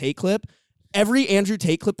Andrew Tate clip. Every Andrew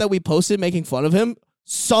Tate clip that we posted making fun of him,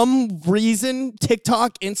 some reason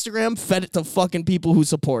TikTok, Instagram fed it to fucking people who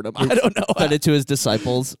support him. I don't know. Fed it to his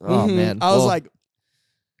disciples. Oh Mhm. man. I was Well, like,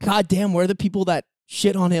 God damn, where are the people that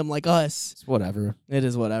shit on him like us? it's whatever. It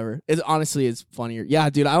is whatever. It honestly is funnier. Yeah,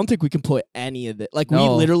 dude, I don't think we can put any of it. Like, No.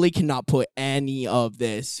 we literally cannot put any of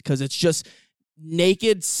this because it's just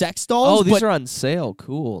naked sex dolls. Oh, these but are on sale.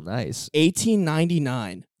 Cool. Nice.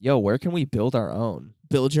 $18.99. Yo, where can we build our own?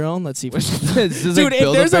 Build your own. Let's see if This is dude, like if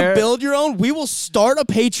there's Build-A-Bear. a build your own, we will start a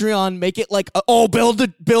Patreon, make it like,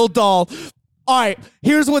 build doll. All right,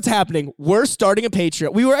 here's what's happening. We're starting a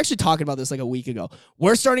Patreon. We were actually talking about this like a week ago.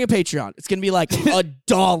 We're starting a Patreon. It's going to be like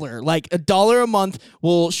 $1. Like $1 a month.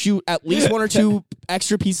 We'll shoot at least 1 or 2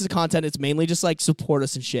 extra pieces of content. It's mainly just like support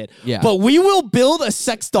us and shit. Yeah. But we will build a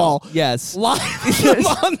sex doll Yes. live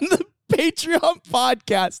on the Patreon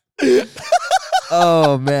podcast.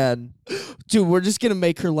 Oh man. Dude, we're just going to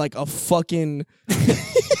make her like a fucking...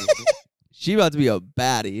 She about to be a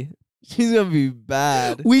baddie. She's gonna be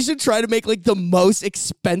bad. We should try to make like the most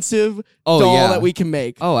expensive Oh doll yeah. that we can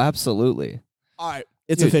make. Oh, absolutely. All right,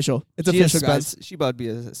 it's Dude, official. It's She official, guys. She about to be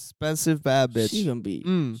an expensive bad bitch. She gonna be,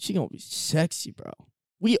 Mm. she gonna be sexy, bro.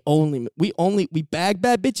 We bag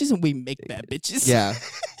bad bitches and we make bad bitches. Yeah.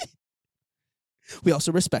 We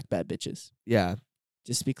also respect bad bitches. Yeah.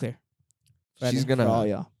 Just to be clear. She's For gonna. all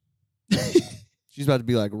y'all. She's about to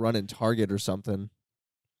be like running Target or something.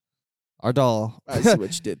 Our doll. I see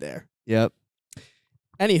what you did there. Yep.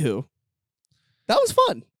 Anywho, that was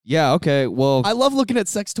fun. Yeah. Okay. Well. I love looking at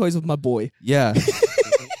sex toys with my boy. yeah.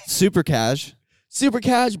 Super cash. Super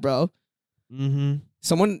cash, bro. Mm-hmm.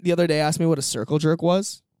 Someone the other day asked me what a circle jerk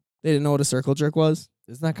was. They didn't know what a circle jerk was.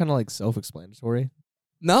 Isn't that kind of like self-explanatory?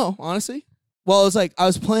 No, honestly. Well, it was like I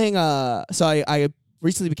was playing. So I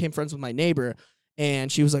recently became friends with my neighbor,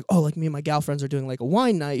 and she was like, "Oh, like me and my gal friends are doing like a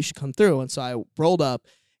wine night. You should come through." And so I rolled up,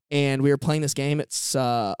 and we were playing this game. It's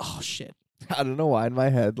oh shit. I don't know why in my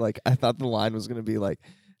head, like I thought the line was gonna be like,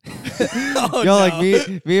 Oh, yo, no.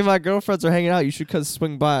 like me and my girlfriends are hanging out. You should come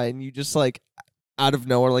swing by, and you just like out of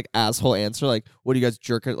nowhere, like asshole answer, like, what do you guys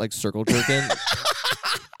jerk it, like circle jerking?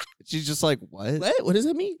 She's just like, what? What does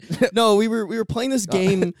that mean? No, we were playing this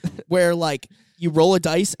game where like you roll a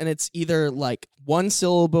dice and it's either like one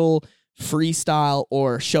syllable, freestyle,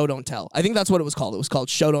 or show don't tell. I think that's what it was called. It was called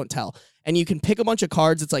show don't tell. And you can pick a bunch of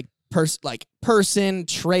cards. It's like person,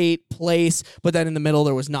 trait, place, but then in the middle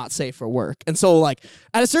there was not safe for work. And so like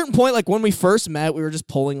at a certain point, like when we first met, we were just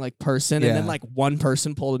pulling like person, and then like one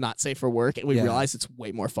person pulled a not safe for work, and we realized it's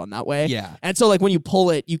way more fun that way. Yeah. And so like when you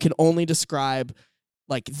pull it, you can only describe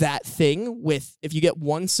like that thing with, if you get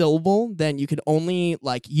one syllable, then you can only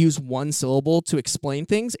like use one syllable to explain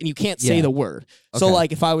things, and you can't say Yeah. the word. So Okay.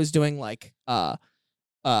 like if I was doing like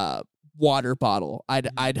water bottle,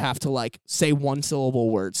 I'd have to like say one syllable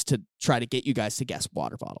words to try to get you guys to guess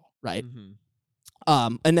water bottle, right?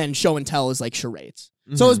 And then show and tell is like charades.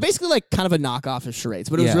 So it was basically like kind of a knockoff of charades,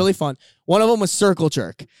 but it was Yeah. really fun. One of them was circle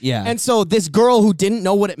jerk. Yeah. And so this girl who didn't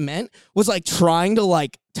know what it meant was like trying to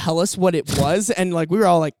like tell us what it was. And like we were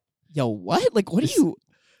all like, yo, what? Like, what are you?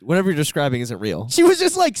 Whatever you're describing isn't real. She was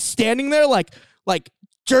just like standing there like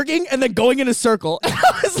jerking and then going in a circle. And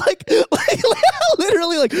I was like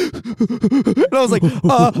literally like, and I was like,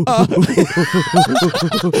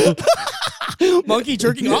 monkey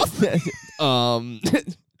jerking off.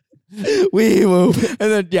 Wee woo. And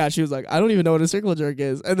then yeah, she was like, I don't even know what a circle jerk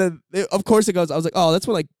is. And then of course it goes, I was like, oh, that's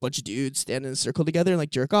when like a bunch of dudes stand in a circle together and like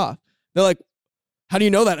jerk off. They're like, how do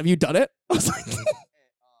you know that? Have you done it? I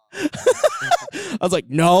was like,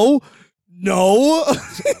 no.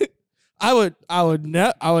 I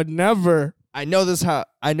would never. I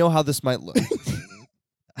know how this might look.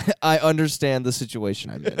 I understand the situation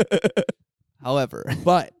I'm in. However,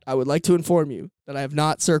 But I would like to inform you that I have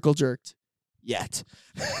not circle jerked yet.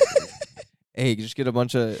 hey, just get a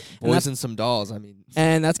bunch of boys and some dolls. I mean,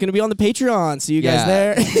 And that's going to be on the Patreon. See you guys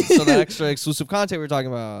there. so that extra exclusive content we were talking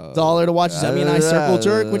about. $1 to watch Zemi and I circle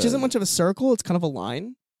jerk, which isn't much of a circle. It's kind of a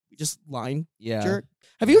line. We just line jerk.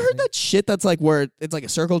 Have you heard that shit that's like where it's like a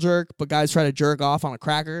circle jerk, but guys try to jerk off on a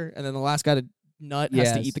cracker, and then the last guy to nut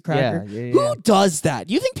has to eat the cracker? Yeah. Who does that?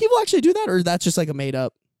 Do you think people actually do that, or that's just like a made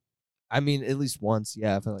up? I mean, at least once,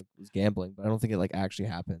 yeah, if I like was gambling, but I don't think it like actually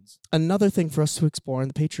happens. Another thing for us to explore on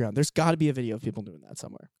the Patreon. There's got to be a video of people doing that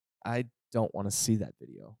somewhere. I don't want to see that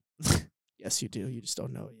video. Yes, you do. You just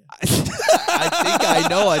don't know it yet. I think I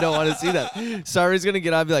know I don't want to see that. Sorry's gonna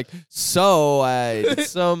get on and be like, so I did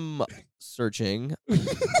some searching,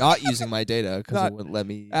 not using my data because it wouldn't let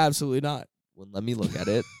me. Absolutely not. Wouldn't let me look at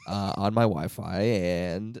it on my Wi-Fi,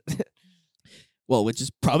 and Well, which is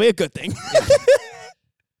probably a good thing.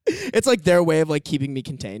 It's like their way of like keeping me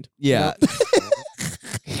contained. yeah,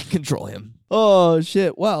 control him. Oh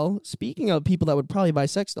shit. Well, speaking of people that would probably buy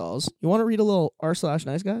sex dolls, you want to read a little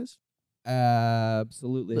r/nice guys?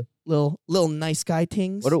 Absolutely. Little nice guy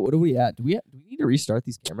tings. What are we at? Do we need to restart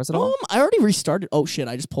these cameras at all? I already restarted. Oh shit!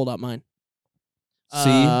 I just pulled out mine.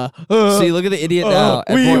 See, look at the idiot now.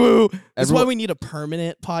 Wee-woo. That's why everyone- we need a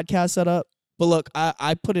permanent podcast setup. But look,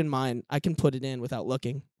 I put in mine. I can put it in without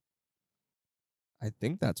looking. I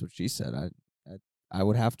think that's what she said. I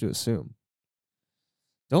would have to assume.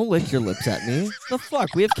 Don't lick your lips at me. The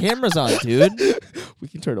fuck? We have cameras on, dude. We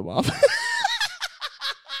can turn them off.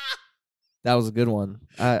 That was a good one.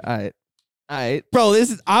 I Bro,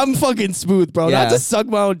 I'm fucking smooth, bro. Yeah. Not to suck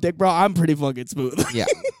my own dick, bro. I'm pretty fucking smooth. yeah.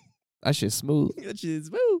 That shit's smooth. That shit is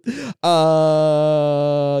smooth.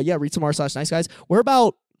 Yeah, read some r/nice guys. We're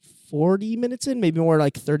about 40 minutes in, maybe more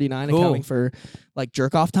like 39, Cool. accounting for like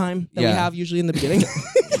jerk off time that we Yeah. have usually in the beginning.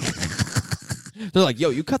 They're like, yo,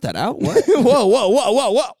 you cut that out? What?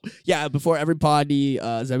 whoa. Yeah, before every poddy,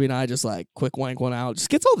 Zebby and I just like quick wank one out. Just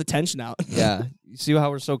gets all the tension out. Yeah. You see how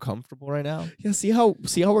we're so comfortable right now? Yeah, see how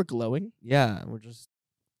we're glowing? Yeah. We're just.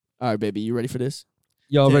 All right, baby, you ready for this?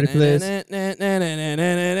 Yo, ready for this?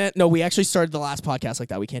 No, we actually started the last podcast like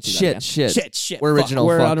that. We can't do that again. Shit. We're Fuck, original.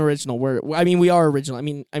 We're Fuck. unoriginal. We are original. I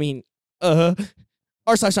mean,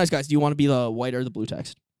 r/nice guys. Do you want to be the white or the blue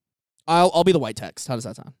text? I'll be the white text. How does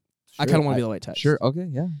that sound? I kind of want to be the white text. Sure. Okay.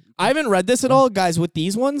 Yeah. I haven't read this at all, guys. With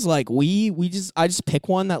these ones, like I just pick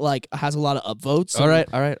one that like has a lot of upvotes. All right.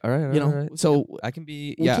 You know. So I can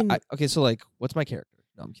be. we Yeah. can- Okay. So like, what's my character?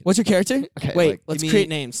 No, I'm kidding. what's your character? Okay, Wait, like, let's give create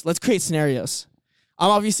me- names. Let's create scenarios. I'm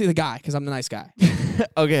obviously the guy because I'm the nice guy.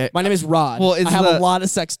 Okay. My name is Rod. Well, I it's have a the- lot of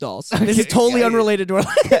sex dolls. This is Okay, totally yeah. unrelated to our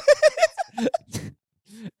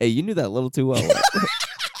Hey, you knew that a little too well.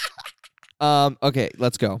 Okay,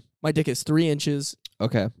 let's go. My dick is 3 inches.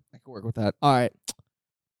 Okay, I can work with that. All right.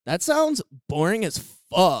 That sounds boring as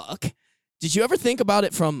fuck. Did you ever think about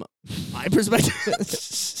it from my perspective?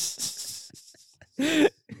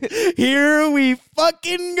 Here we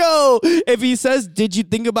fucking go. If he says, did you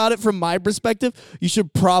think about it from my perspective? You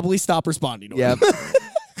should probably stop responding to him.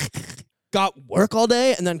 Got work all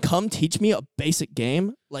day and then come teach me a basic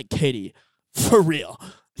game? Like, Katie, for real.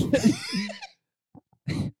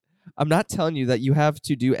 I'm not telling you that you have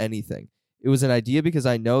to do anything. It was an idea because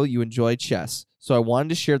I know you enjoy chess, so I wanted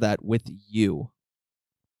to share that with you.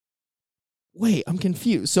 Wait, I'm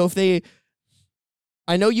confused. So if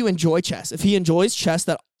I know you enjoy chess. If he enjoys chess,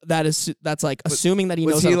 that's like assuming that he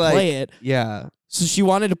knows how to play it. Yeah. So she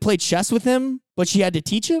wanted to play chess with him, but she had to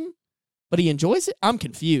teach him, but he enjoys it? I'm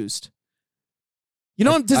confused. You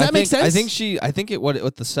know, does that make sense? I think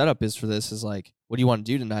what the setup is for this is like, what do you want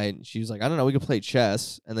to do tonight? And she was like, I don't know, we could play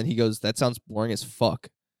chess. And then he goes, that sounds boring as fuck.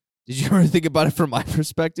 Did you ever think about it from my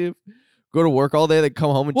perspective? Go to work all day, then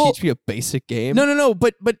come home and teach me a basic game? No,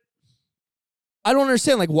 but I don't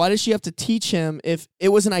understand. Like, why does she have to teach him if it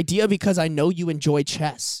was an idea because I know you enjoy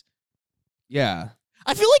chess? Yeah.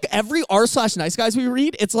 I feel like every r/nice guys we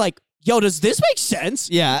read, it's like, yo, does this make sense?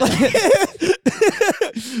 Yeah.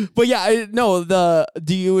 But yeah,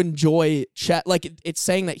 do you enjoy chess? Like, it's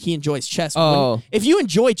saying that he enjoys chess. Oh. If you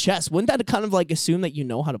enjoy chess, wouldn't that kind of like assume that you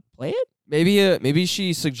know how to play it? Maybe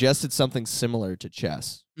she suggested something similar to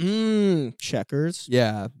chess. Checkers.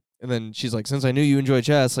 Yeah. And then she's like, since I knew you enjoy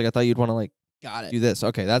chess, like I thought you'd want to like Got it. do this.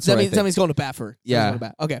 Okay, that's That what I means think. going to bat for. Yeah.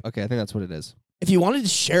 Okay. Okay, I think that's what it is. If you wanted to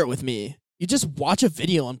share it with me, you just watch a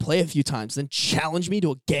video and play a few times, then challenge me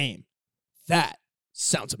to a game. That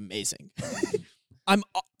sounds amazing.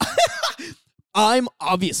 I'm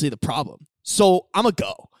obviously the problem, so I'm a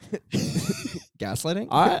go. Gaslighting?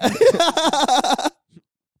 All right.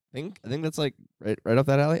 I think that's like right up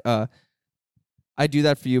that alley. I do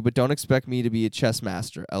that for you, but don't expect me to be a chess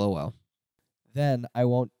master. LOL. Then I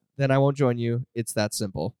won't join you. It's that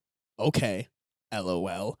simple. Okay.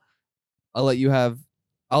 LOL. I'll let you have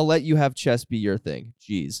chess be your thing.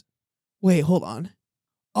 Jeez. Wait, hold on.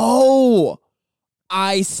 Oh,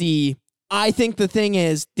 I see. I think the thing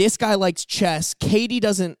is, this guy likes chess. Katie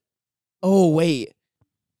doesn't. Oh, wait.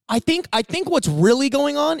 I think what's really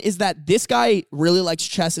going on is that this guy really likes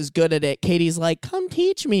chess, is good at it. Katie's like, come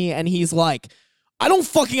teach me. And he's like, I don't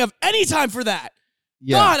fucking have any time for that.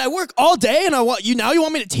 Yeah. God, I work all day and you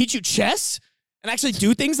want me to teach you chess and actually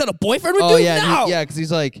do things that a boyfriend would Oh do? yeah, No. because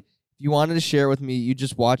he's like, if you wanted to share with me, you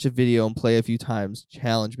just watch a video and play a few times,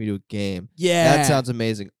 challenge me to a game. Yeah. That sounds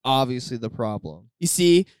amazing. Obviously the problem. You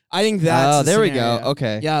see, I think that's the there we scenario. go.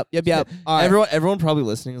 Okay. Yep. All right. Everyone probably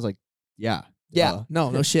listening is like, yeah. Yeah.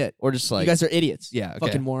 No shit. Or just like, You guys are idiots. Yeah, okay.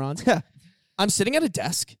 Fucking morons. I'm sitting at a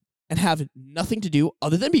desk and have nothing to do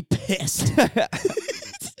other than be pissed.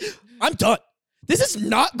 I'm done. This is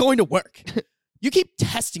not going to work. You keep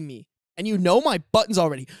testing me, and you know my buttons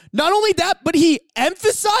already. Not only that, but he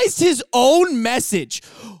emphasized his own message.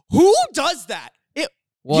 Who does that?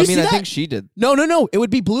 well, you I mean, see I that? think she did. No. It would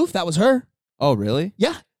be Blue if that was her. Oh, really?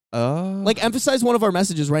 Yeah. Oh. Like, emphasize one of our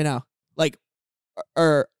messages right now. Like,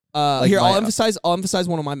 here, I'll emphasize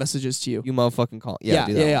one of my messages to you. You motherfucking call. Yeah,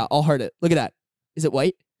 do that Yeah. one. I'll heart it. Look at that. Is it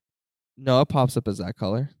white? No, it pops up as that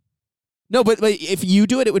color. No, but if you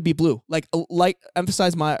do it, it would be blue. Like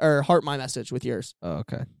emphasize heart my message with yours. Oh,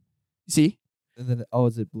 okay. You see? And then,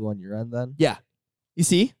 is it blue on your end then? Yeah. You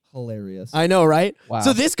see? Hilarious. I know, right? Wow.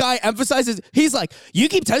 So this guy emphasizes, he's like, you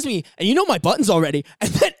keep testing me, and you know my buttons already. And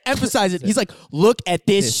then emphasize it. He's like, look at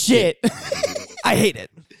this shit. I hate it.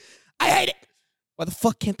 Why the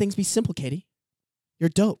fuck can't things be simple, Katie? You're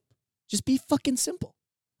dope. Just be fucking simple.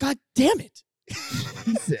 God damn it.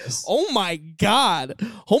 Jesus. Oh my God.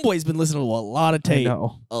 Homeboy's been listening to a lot of Tate. I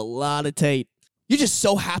know. A lot of Tate. You just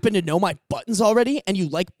so happen to know my buttons already, and you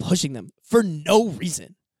like pushing them for no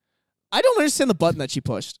reason. I don't understand the button that she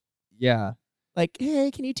pushed. Yeah. Like,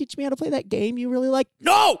 hey, can you teach me how to play that game you really like?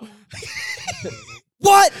 No!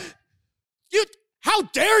 What? How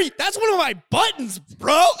dare you? That's one of my buttons,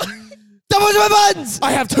 bro. That was my buttons!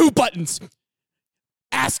 I have 2 buttons.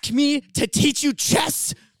 Ask me to teach you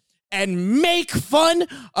chess and make fun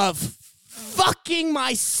of fucking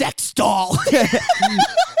my sex doll.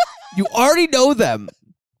 You already know them.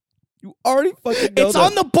 You already fucking know It's them.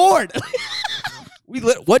 on the board.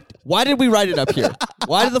 What? Why did we write it up here?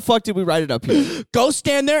 Why the fuck did we write it up here? Go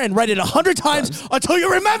stand there and write it 100 times until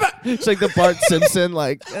you remember. It's like the Bart Simpson,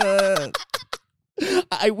 like,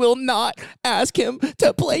 I will not ask him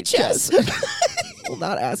to play chess. will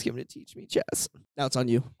not ask him to teach me chess. Now it's on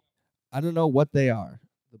you. I don't know what they are.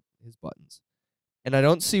 The his buttons. And I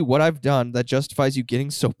don't see what I've done that justifies you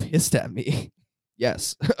getting so pissed at me.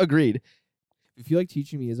 Yes, agreed. If you feel like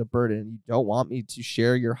teaching me is a burden and you don't want me to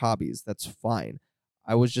share your hobbies, that's fine.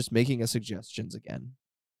 I was just making suggestions again.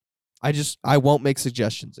 I won't make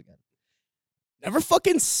suggestions again. Never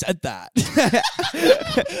fucking said that.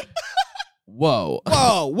 Whoa.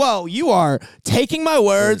 Whoa. You are taking my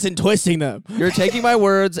words and twisting them. You're taking my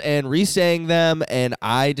words and re-saying them, and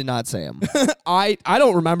I did not say them. I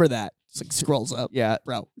don't remember that. Just like scrolls up. Yeah.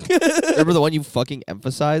 Bro. Remember the one you fucking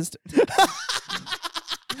emphasized?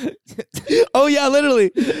 Oh, yeah,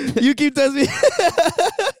 literally. You keep testing me.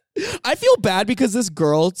 I feel bad because this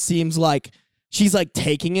girl seems like she's like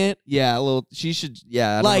taking it. Yeah, a little. She should.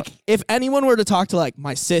 Yeah. I don't Like, know. if anyone were to talk to like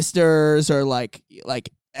my sisters or like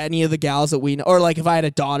any of the gals that we know, or like if I had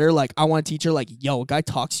a daughter, like I want to teach her, like, yo, a guy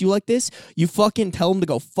talks to you like this, you fucking tell him to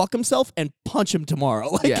go fuck himself and punch him tomorrow.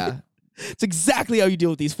 Like, Yeah. it's exactly how you deal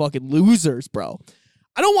with these fucking losers, bro.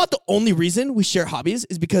 I don't want the only reason we share hobbies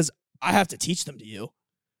is because I have to teach them to you.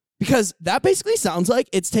 Because that basically sounds like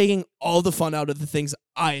it's taking all the fun out of the things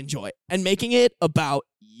I enjoy and making it about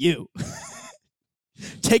you.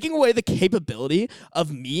 Taking away the capability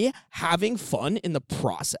of me having fun in the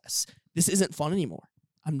process. This isn't fun anymore.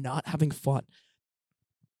 I'm not having fun.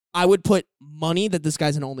 I would put money that this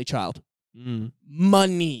guy's an only child. Mm.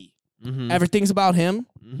 Money. Mm-hmm. Everything's about him.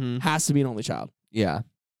 Mm-hmm. Has to be an only child. Yeah.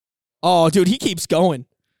 Oh, dude, he keeps going.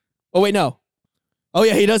 Oh, wait, no. Oh,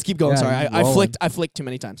 yeah, he does keep going. Yeah, Sorry, he's I rolling. flicked too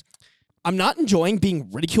many times. I'm not enjoying being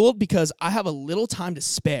ridiculed because I have a little time to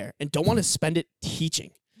spare and don't want to spend it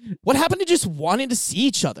teaching. What happened to just wanting to see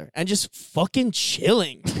each other and just fucking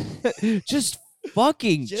chilling? Just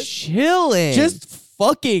fucking Just- chilling. Just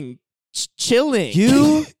fucking chilling.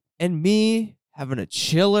 you and me having a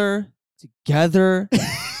chiller together.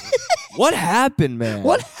 What happened, man?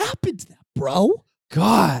 What happened to that, bro?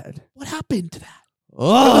 God. What happened to that? It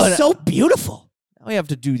Oh, was so beautiful. now we have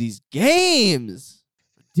to do these games.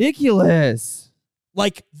 Ridiculous.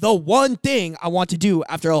 Like the one thing I want to do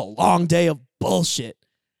after a long day of bullshit.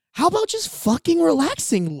 How about just fucking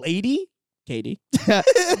relaxing, lady? Katie.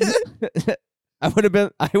 I would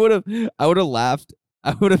have laughed.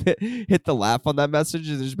 I would have hit the laugh on that message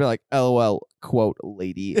and just been like, LOL, quote,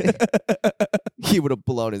 lady. He would have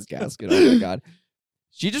blown his gasket. Oh my God.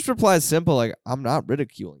 She just replies simple, like, I'm not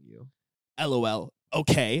ridiculing you. LOL.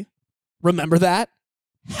 Okay. Remember that?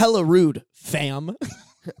 Hella rude, fam.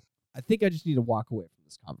 I think I just need to walk away from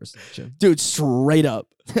this conversation. Dude, straight up.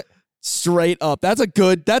 Straight up. That's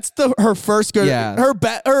her first good. Yeah.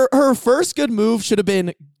 Her first good move should have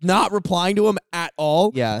been not replying to him at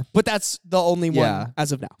all. Yeah. But that's the only Yeah. one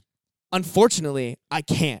as of now. Unfortunately, I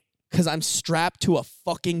can't because I'm strapped to a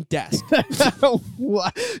fucking desk.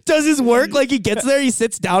 What? Does his work like he gets there, he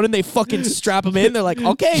sits down and they fucking strap him in. They're like,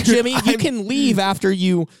 okay, Jimmy, you can leave after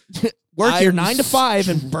you work your I'm 9 to 5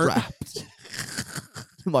 and burn. strapped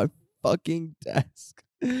to my fucking desk.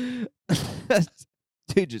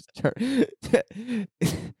 Dude, just turn.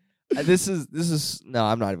 This is no,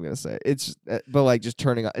 I'm not even gonna say it. It's just, but like just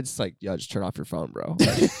turning on. It's like, yeah, just turn off your phone, bro.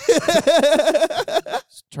 Just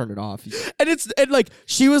turn it off. And like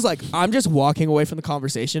she was like, I'm just walking away from the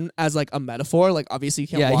conversation as like a metaphor. Like obviously you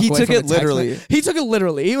can't Yeah, walk he away took from it a text literally. message. He took it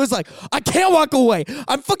literally. He was like, I can't walk away.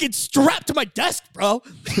 I'm fucking strapped to my desk, bro.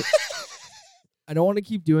 I don't want to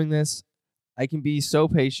keep doing this. I can be so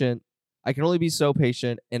patient. I can only be so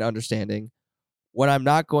patient and understanding. What I'm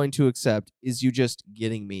not going to accept is you just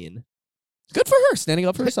getting mean. Good for her, standing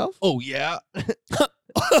up for herself. Oh yeah.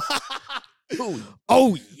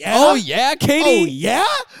 Oh yeah. Oh yeah, Katie. Oh yeah.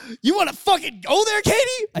 You want to fucking go there,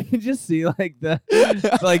 Katie? I can just see like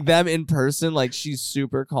like them in person. Like she's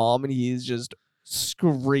super calm and he's just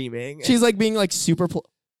screaming. She's like being like super.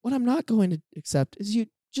 What I'm not going to accept is you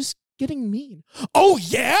just getting mean. Oh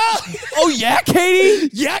yeah. Oh yeah, Katie.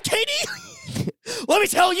 Yeah, Katie. Let me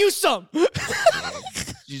tell you some.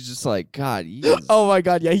 She's just like, God. Jesus. Oh my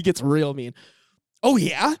God, yeah, he gets real mean. Oh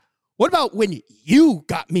yeah? What about when you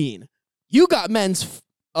got mean? You got men's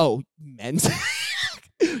You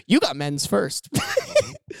got men's first.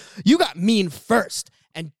 You got mean first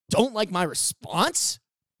and don't like my response?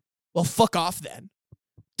 Well, fuck off then.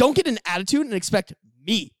 Don't get an attitude and expect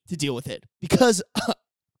me to deal with it because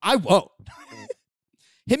I won't.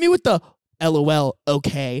 Hit me with the LOL,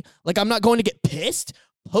 okay. Like I'm not going to get pissed.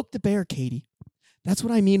 Poke the bear, Katie. That's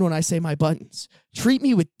what I mean when I say my buttons. Treat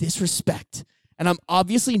me with disrespect. And I'm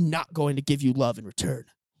obviously not going to give you love in return.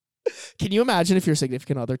 Can you imagine if your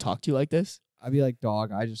significant other talked to you like this? I'd be like,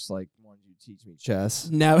 dog, I just like wanted you to teach me chess.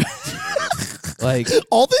 No. Like,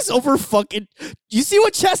 all this over fucking. You see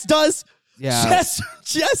what chess does? yeah.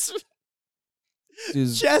 Chess.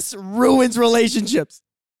 Just, Chess ruins relationships.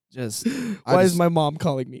 just Why is my mom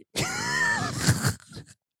calling me?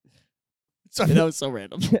 Sorry, that was so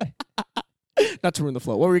random. Not to ruin the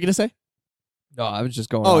flow. What were you gonna say? No, I was just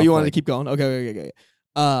going. Oh, off, you wanted like, to keep going? Okay.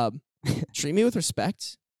 Treat me with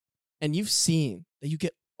respect, and you've seen that you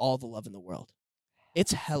get all the love in the world.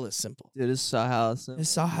 It's hella simple. Dude, it's so Allison. It's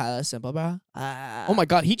so hella simple, bro. Oh my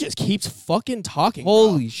god, he just keeps fucking talking. bro.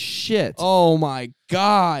 Holy shit. Oh my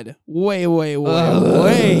god.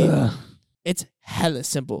 Wait. It's hella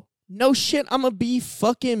simple. No shit, I'm gonna be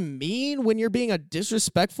fucking mean when you're being a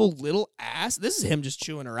disrespectful little ass. This is him just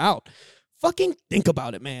chewing her out. Fucking think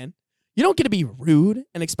about it, man. You don't get to be rude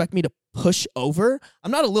and expect me to push over.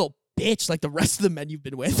 I'm not a little bitch like the rest of the men you've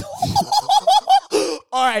been with.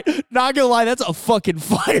 All right, not gonna lie, that's a fucking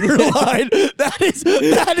fire line. That is,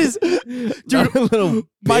 dude. Not a little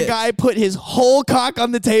My bitch. guy put his whole cock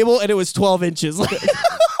on the table and it was 12 inches. I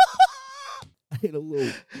hit a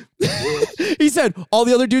little. He said, all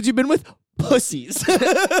the other dudes you've been with, pussies.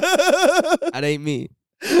 That ain't me.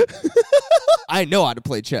 I know how to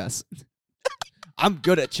play chess. I'm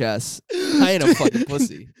good at chess. I ain't a fucking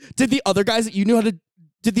pussy. Did the other guys that you knew how to,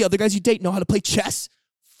 did the other guys you date know how to play chess?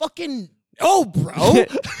 Fucking no, bro.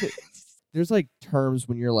 There's like terms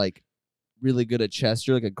when you're like really good at chess.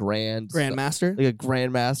 You're like a Grandmaster. like a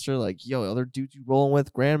grandmaster. Like, yo, other dudes you rolling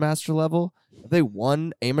with grandmaster level? Have they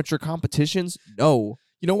won amateur competitions? No.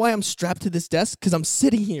 You know why I'm strapped to this desk? Because I'm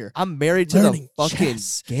sitting here. I'm married to the Learning fucking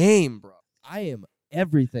chess. game, bro. I am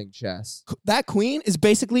everything chess. That queen is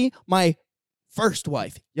basically my first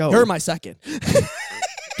wife. Yo, You're my second.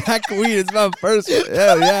 that queen is my first one.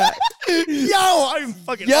 Hell yeah. Yo, I'm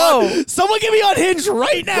fucking. Yo. Someone get me unhinged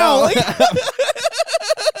right now.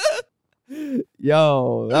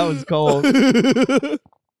 Yo, that was cold.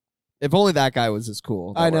 If only that guy was as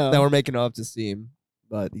cool. I know. That we're making up to seem,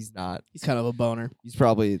 but he's not. He's kind of a boner. He's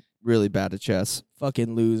probably really bad at chess.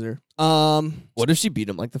 Fucking loser. What if she beat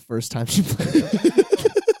him like the first time she played?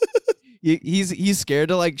 He's scared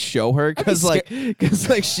to like show her because like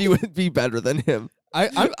she would be better than him.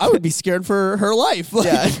 I would be scared for her life. Like,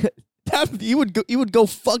 Yeah. he would go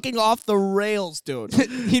fucking off the rails, dude.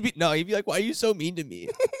 He'd be like, why are you so mean to me?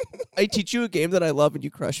 I teach you a game that I love and you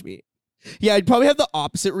crush me. Yeah, I'd probably have the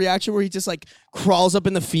opposite reaction where he just like crawls up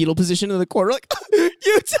in the fetal position in the corner, like,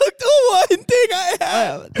 you took the one thing I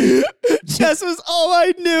had. Chess was all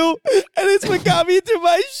I knew, and it's what got me through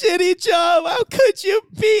my shitty job. How could you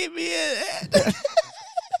beat me in it?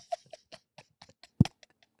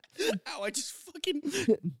 Ow, I just fucking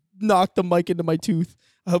knocked the mic into my tooth.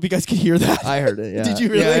 I hope you guys could hear that. I heard it. Yeah. Did you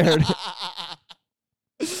really? Yeah, I heard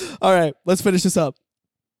it. All right, let's finish this up.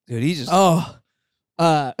 Dude, he just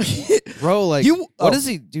Bro, like you- what oh. is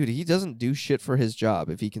he? Dude, he doesn't do shit for his job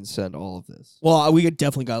if he can send all of this. Well, we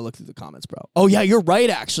definitely got to look through the comments, bro. Oh, yeah, you're right,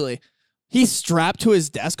 actually. He's strapped to his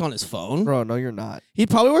desk on his phone. Bro, no, you're not. He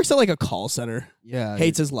probably works at like a call center. Yeah.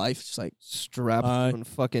 Hates his life. Just like, strapped on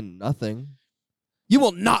fucking nothing. you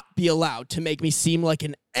will not be allowed to make me seem like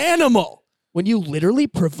an animal when you literally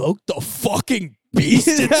provoked the fucking beast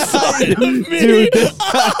inside of me. Dude, this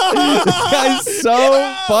guy's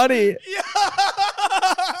so funny.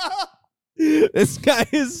 This guy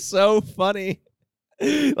is so funny.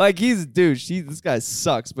 Like he's douche. This guy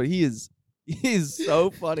sucks, but he's so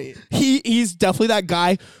funny. He's definitely that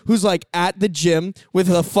guy who's like at the gym with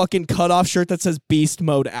a fucking cutoff shirt that says beast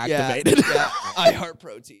mode activated. Yeah. I heart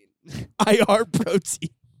protein. I heart protein.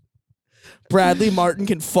 Bradley Martin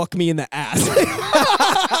can fuck me in the ass.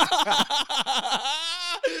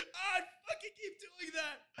 I fucking keep doing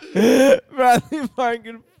that. Bradley Martin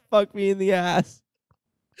can fuck me in the ass.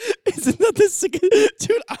 Isn't that the sickest?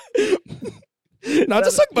 Dude, not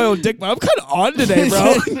to suck my own dick, but I'm kind of on today, bro.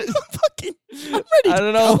 I'm ready I to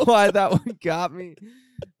don't know go. why that one got me.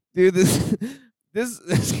 Dude, this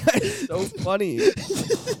guy is so funny.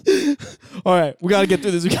 All right, we gotta get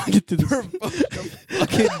through this.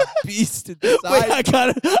 Fucking beast inside. Wait, I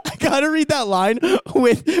gotta read that line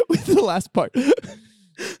with the last part.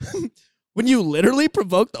 When you literally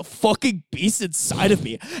provoke the fucking beast inside of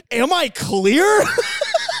me, am I clear?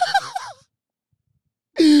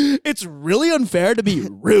 It's really unfair to be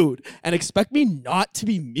rude and expect me not to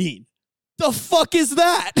be mean. The fuck is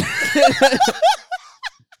that?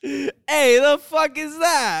 Hey, the fuck is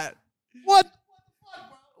that? What?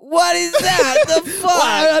 What is that? The fuck?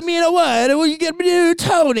 Well, I mean, what? Will you get me to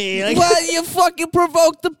Tony? Like, What? You fucking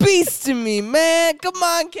provoked the beast to me, man. Come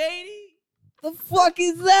on, Katie. The fuck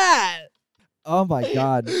is that? Oh my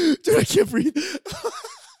god. dude, I can't breathe.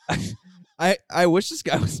 I wish this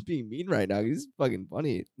guy was being mean right now. He's fucking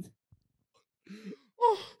funny.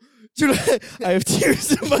 Dude, I have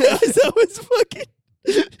tears in my eyes. That was fucking.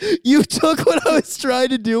 You took what I was trying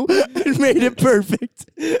to do and made it perfect.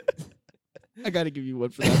 I gotta give you one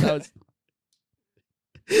for that. That was.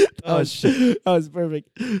 Oh, shit. That was perfect.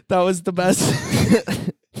 That was the best.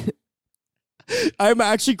 I'm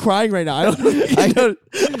actually crying right now. I don't.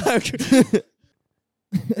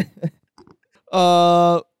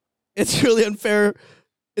 It's really unfair.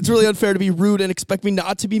 It's really unfair to be rude and expect me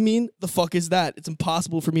not to be mean. The fuck is that? It's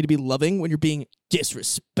impossible for me to be loving when you're being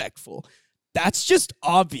disrespectful. That's just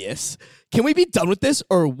obvious. Can we be done with this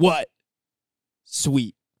or what?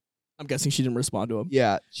 Sweet. I'm guessing she didn't respond to him.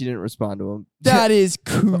 Yeah, she didn't respond to him. That is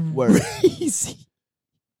Word. crazy.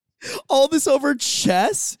 All this over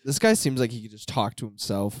chess? This guy seems like he could just talk to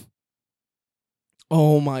himself.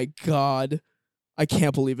 Oh my God. I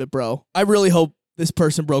can't believe it, bro. I really hope this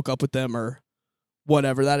person broke up with them or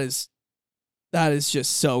whatever. That is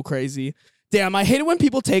just so crazy. Damn, I hate it when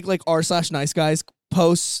people take like r/nice guys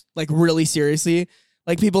posts like really seriously.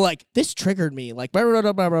 Like people like, this triggered me. Like, blah, blah,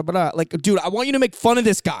 blah, blah, blah, blah. Like, dude, I want you to make fun of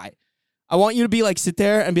this guy. I want you to be like, sit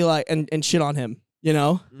there and be like, and shit on him, you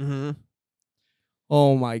know? Mm-hmm.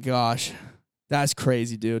 Oh my gosh. That's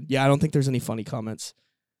crazy, dude. Yeah, I don't think there's any funny comments.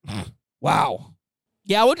 Wow.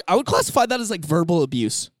 Yeah, I would classify that as like verbal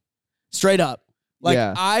abuse. Straight up. Like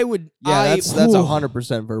Yeah. I would That's whew.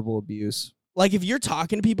 100% verbal abuse. Like if you're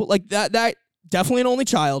talking to people like that definitely an only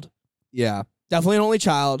child. Yeah. Definitely an only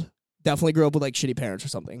child. Definitely grew up with like shitty parents or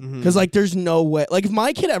something. Mhm. Because like there's no way. Like if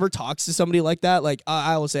my kid ever talks to somebody like that, like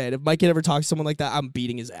I will say it. If my kid ever talks to someone like that, I'm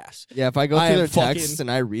beating his ass. Yeah, if I go I through am their fucking- texts and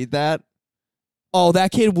I read that, Oh,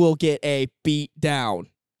 that kid will get a beat down.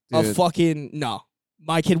 A dude. fucking no.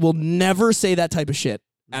 My kid will never say that type of shit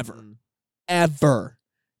ever. Mhm. Ever.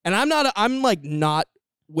 And I'm like not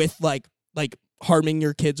with like harming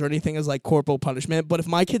your kids or anything as like corporal punishment, but if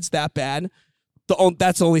my kid's that bad,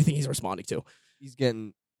 that's the only thing he's responding to. He's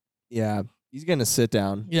getting a sit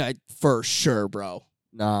down. Yeah, for sure, bro.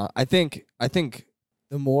 Nah, I think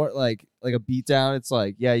the more like a beat down, it's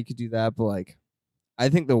like, yeah, you could do that, but like I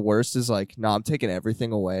think the worst is like, no, I'm taking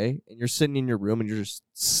everything away, and you're sitting in your room and you're just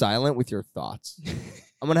silent with your thoughts.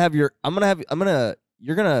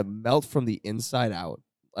 you're gonna melt from the inside out.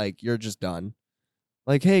 Like you're just done.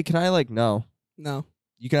 Like, hey, can I like no? No,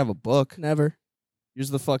 You can have a book. never. Here's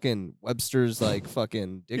the fucking Webster's like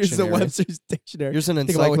fucking Here's dictionary. the Webster's dictionary. Here's an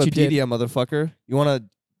Think about what you did. encyclopedia, motherfucker. You want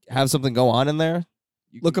to have something go on in there?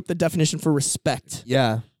 Look up the definition for respect.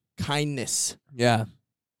 Yeah. Kindness. Yeah.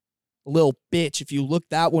 A little bitch. If you look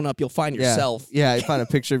that one up, you'll find Yeah. yourself. Yeah, you find a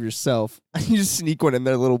picture of yourself. You just sneak one in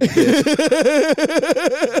there, little bitch.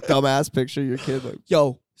 Dumbass picture of your kid. Like,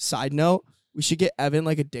 Yo, side note, we should get Evan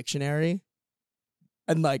like a dictionary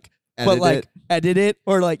and like edit but like it. edit it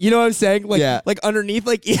or like, you know what I'm saying? Like Yeah. like underneath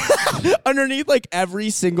like underneath like every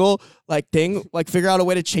single like thing, like figure out a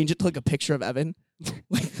way to change it to like a picture of Evan.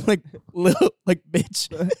 like little like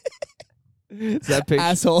bitch. Is that picture?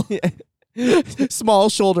 Asshole. Small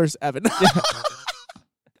shoulders, Evan.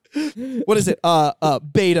 What is it?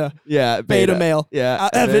 Beta. Yeah, Beta male. Yeah,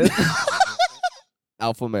 Evan.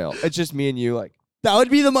 Alpha male. It's just me and you. Like, That would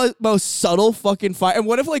be the most subtle fucking fight. And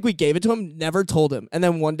what if like we gave it to him, never told him, and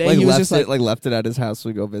then one day he was just like, left it at his house.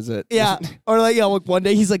 We go visit. yeah, or like like one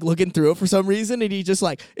day he's like looking through it for some reason, and he just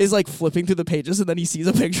like is like flipping through the pages, and then he sees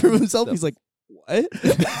a picture of himself. He's like, what?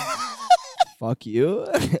 Fuck you.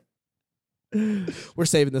 We're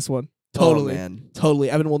saving this one. Oh, Totally. man. Totally.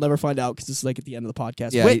 Evan will never find out because this is like at the end of the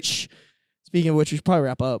podcast. Yeah, Which, speaking of which, we should probably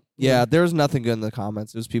wrap up. Yeah, there was nothing good in the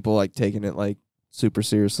comments. It was people like taking it like super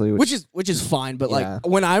seriously. Which is fine, but Yeah. like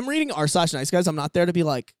when I'm reading r/nice guys, I'm not there to be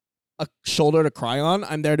like a shoulder to cry on.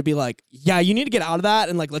 I'm there to be like, yeah, you need to get out of that,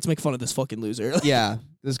 and like let's make fun of this fucking loser. yeah,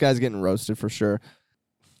 this guy's getting roasted for sure.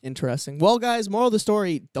 Interesting. Well, guys, moral of the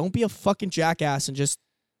story: don't be a fucking jackass and just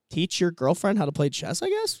teach your girlfriend how to play chess. I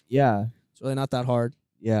guess Yeah, it's really not that hard.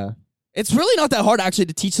 yeah, It's really not that hard actually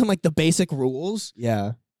to teach them like the basic rules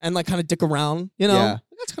yeah. and like kind of dick around. You know, Yeah.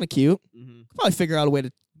 that's kind of cute. Mm-hmm. Probably figure out a way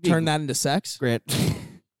to turn that into sex. Grant.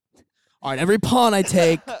 All right, every pawn I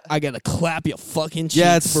take, I gotta clap your fucking cheeks.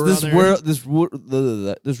 Yeah, it's brother.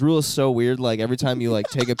 this rule is so weird. Like every time you like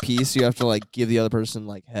take a piece, you have to like give the other person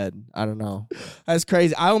like head. I don't know. That's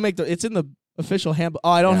crazy. I will make it's in the official handbook.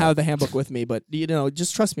 Oh, I don't Yeah. have the handbook with me, but you know,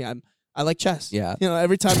 just trust me. I like chess. Yeah. You know,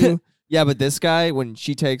 every time you Yeah, but this guy, when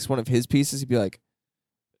she takes one of his pieces, he'd be like,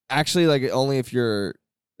 actually, like only if you're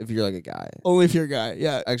like a guy. only if you're a guy.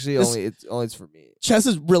 Yeah. Actually, This- it's for me. Chess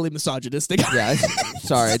is really misogynistic. Yeah,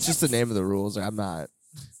 sorry, it's just the name of the rules. I'm not.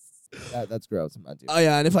 That's gross. I'm not doing. Oh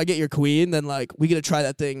yeah, and if I get your queen, then like we get to try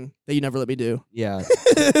that thing that you never let me do. Yeah.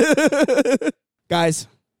 Guys,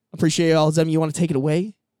 appreciate y'all. Zem, you want to take it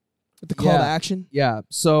away? With the call to Yeah. action. Yeah.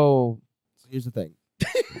 So here's the thing.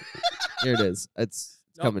 Here it is. It's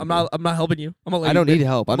coming. I'm not helping you. I'm gonna let I you don't get- need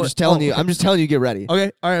help. I'm Oh, just telling you. okay. I'm just telling you. Get ready.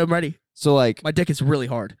 Okay. All right. I'm ready. So like, My dick is really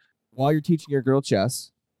hard. while you're teaching your girl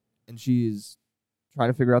chess, and she's trying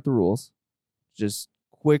to figure out the rules, just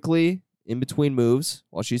quickly in between moves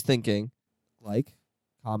while she's thinking, like,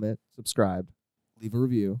 comment, subscribe, leave a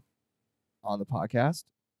review on the podcast,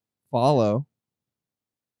 follow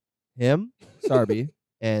him, Sarby,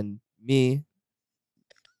 and me,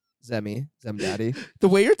 Zem Daddy. The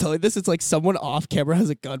way you're telling this, it's like someone off camera has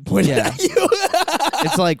a gun pointed Yeah. at you.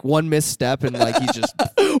 It's like one misstep and like he just,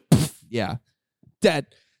 yeah. Dead.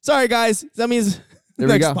 Sorry, guys. Zemi's There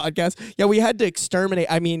we next go. podcast. Yeah, we had to exterminate.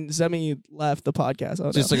 I mean, Zemi left the podcast.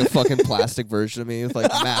 Oh, Just no. like a fucking plastic version of me with like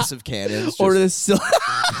massive cannons. Or Just, this.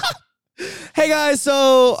 Hey guys,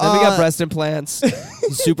 so then we got breast implants.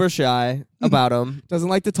 He's super shy about them. doesn't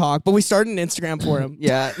like to talk, but we started an Instagram for him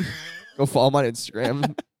Yeah. Go follow him on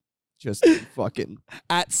Instagram. Just fucking.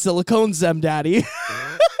 at Silicone Zem Daddy.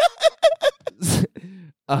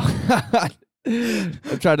 I'm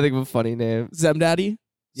trying to think of a funny name. Zem Daddy,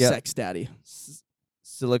 Yeah. Sex Daddy.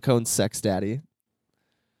 Silicone sex daddy.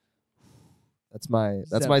 That's my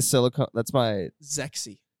Zem. silicone. That's my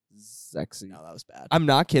Zexy. sexy. No, that was bad. I'm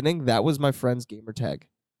not kidding. That was my friend's gamer tag.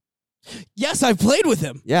 Yes, I've played with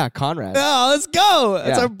him. Yeah, Conrad. Oh, let's go.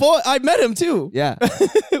 That's Yeah. our boy. I met him too Yeah,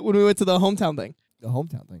 when we went to the hometown thing. the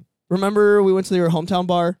hometown thing. Remember we went to your hometown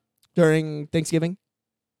bar during Thanksgiving?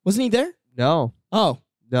 Wasn't he there? No, Oh,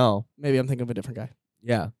 no. maybe I'm thinking of a different guy.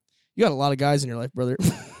 Yeah, You got a lot of guys in your life, brother.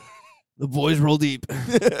 the boys roll deep.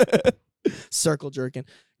 Circle jerking.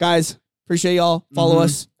 Guys, appreciate y'all. Follow Mhm.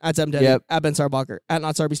 us at Zem Daddy, Yep. at Ben Sarbacher, at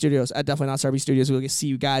Not Sarby Studios, at Definitely Not Sarby Studios. We'll see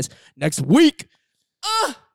you guys next week.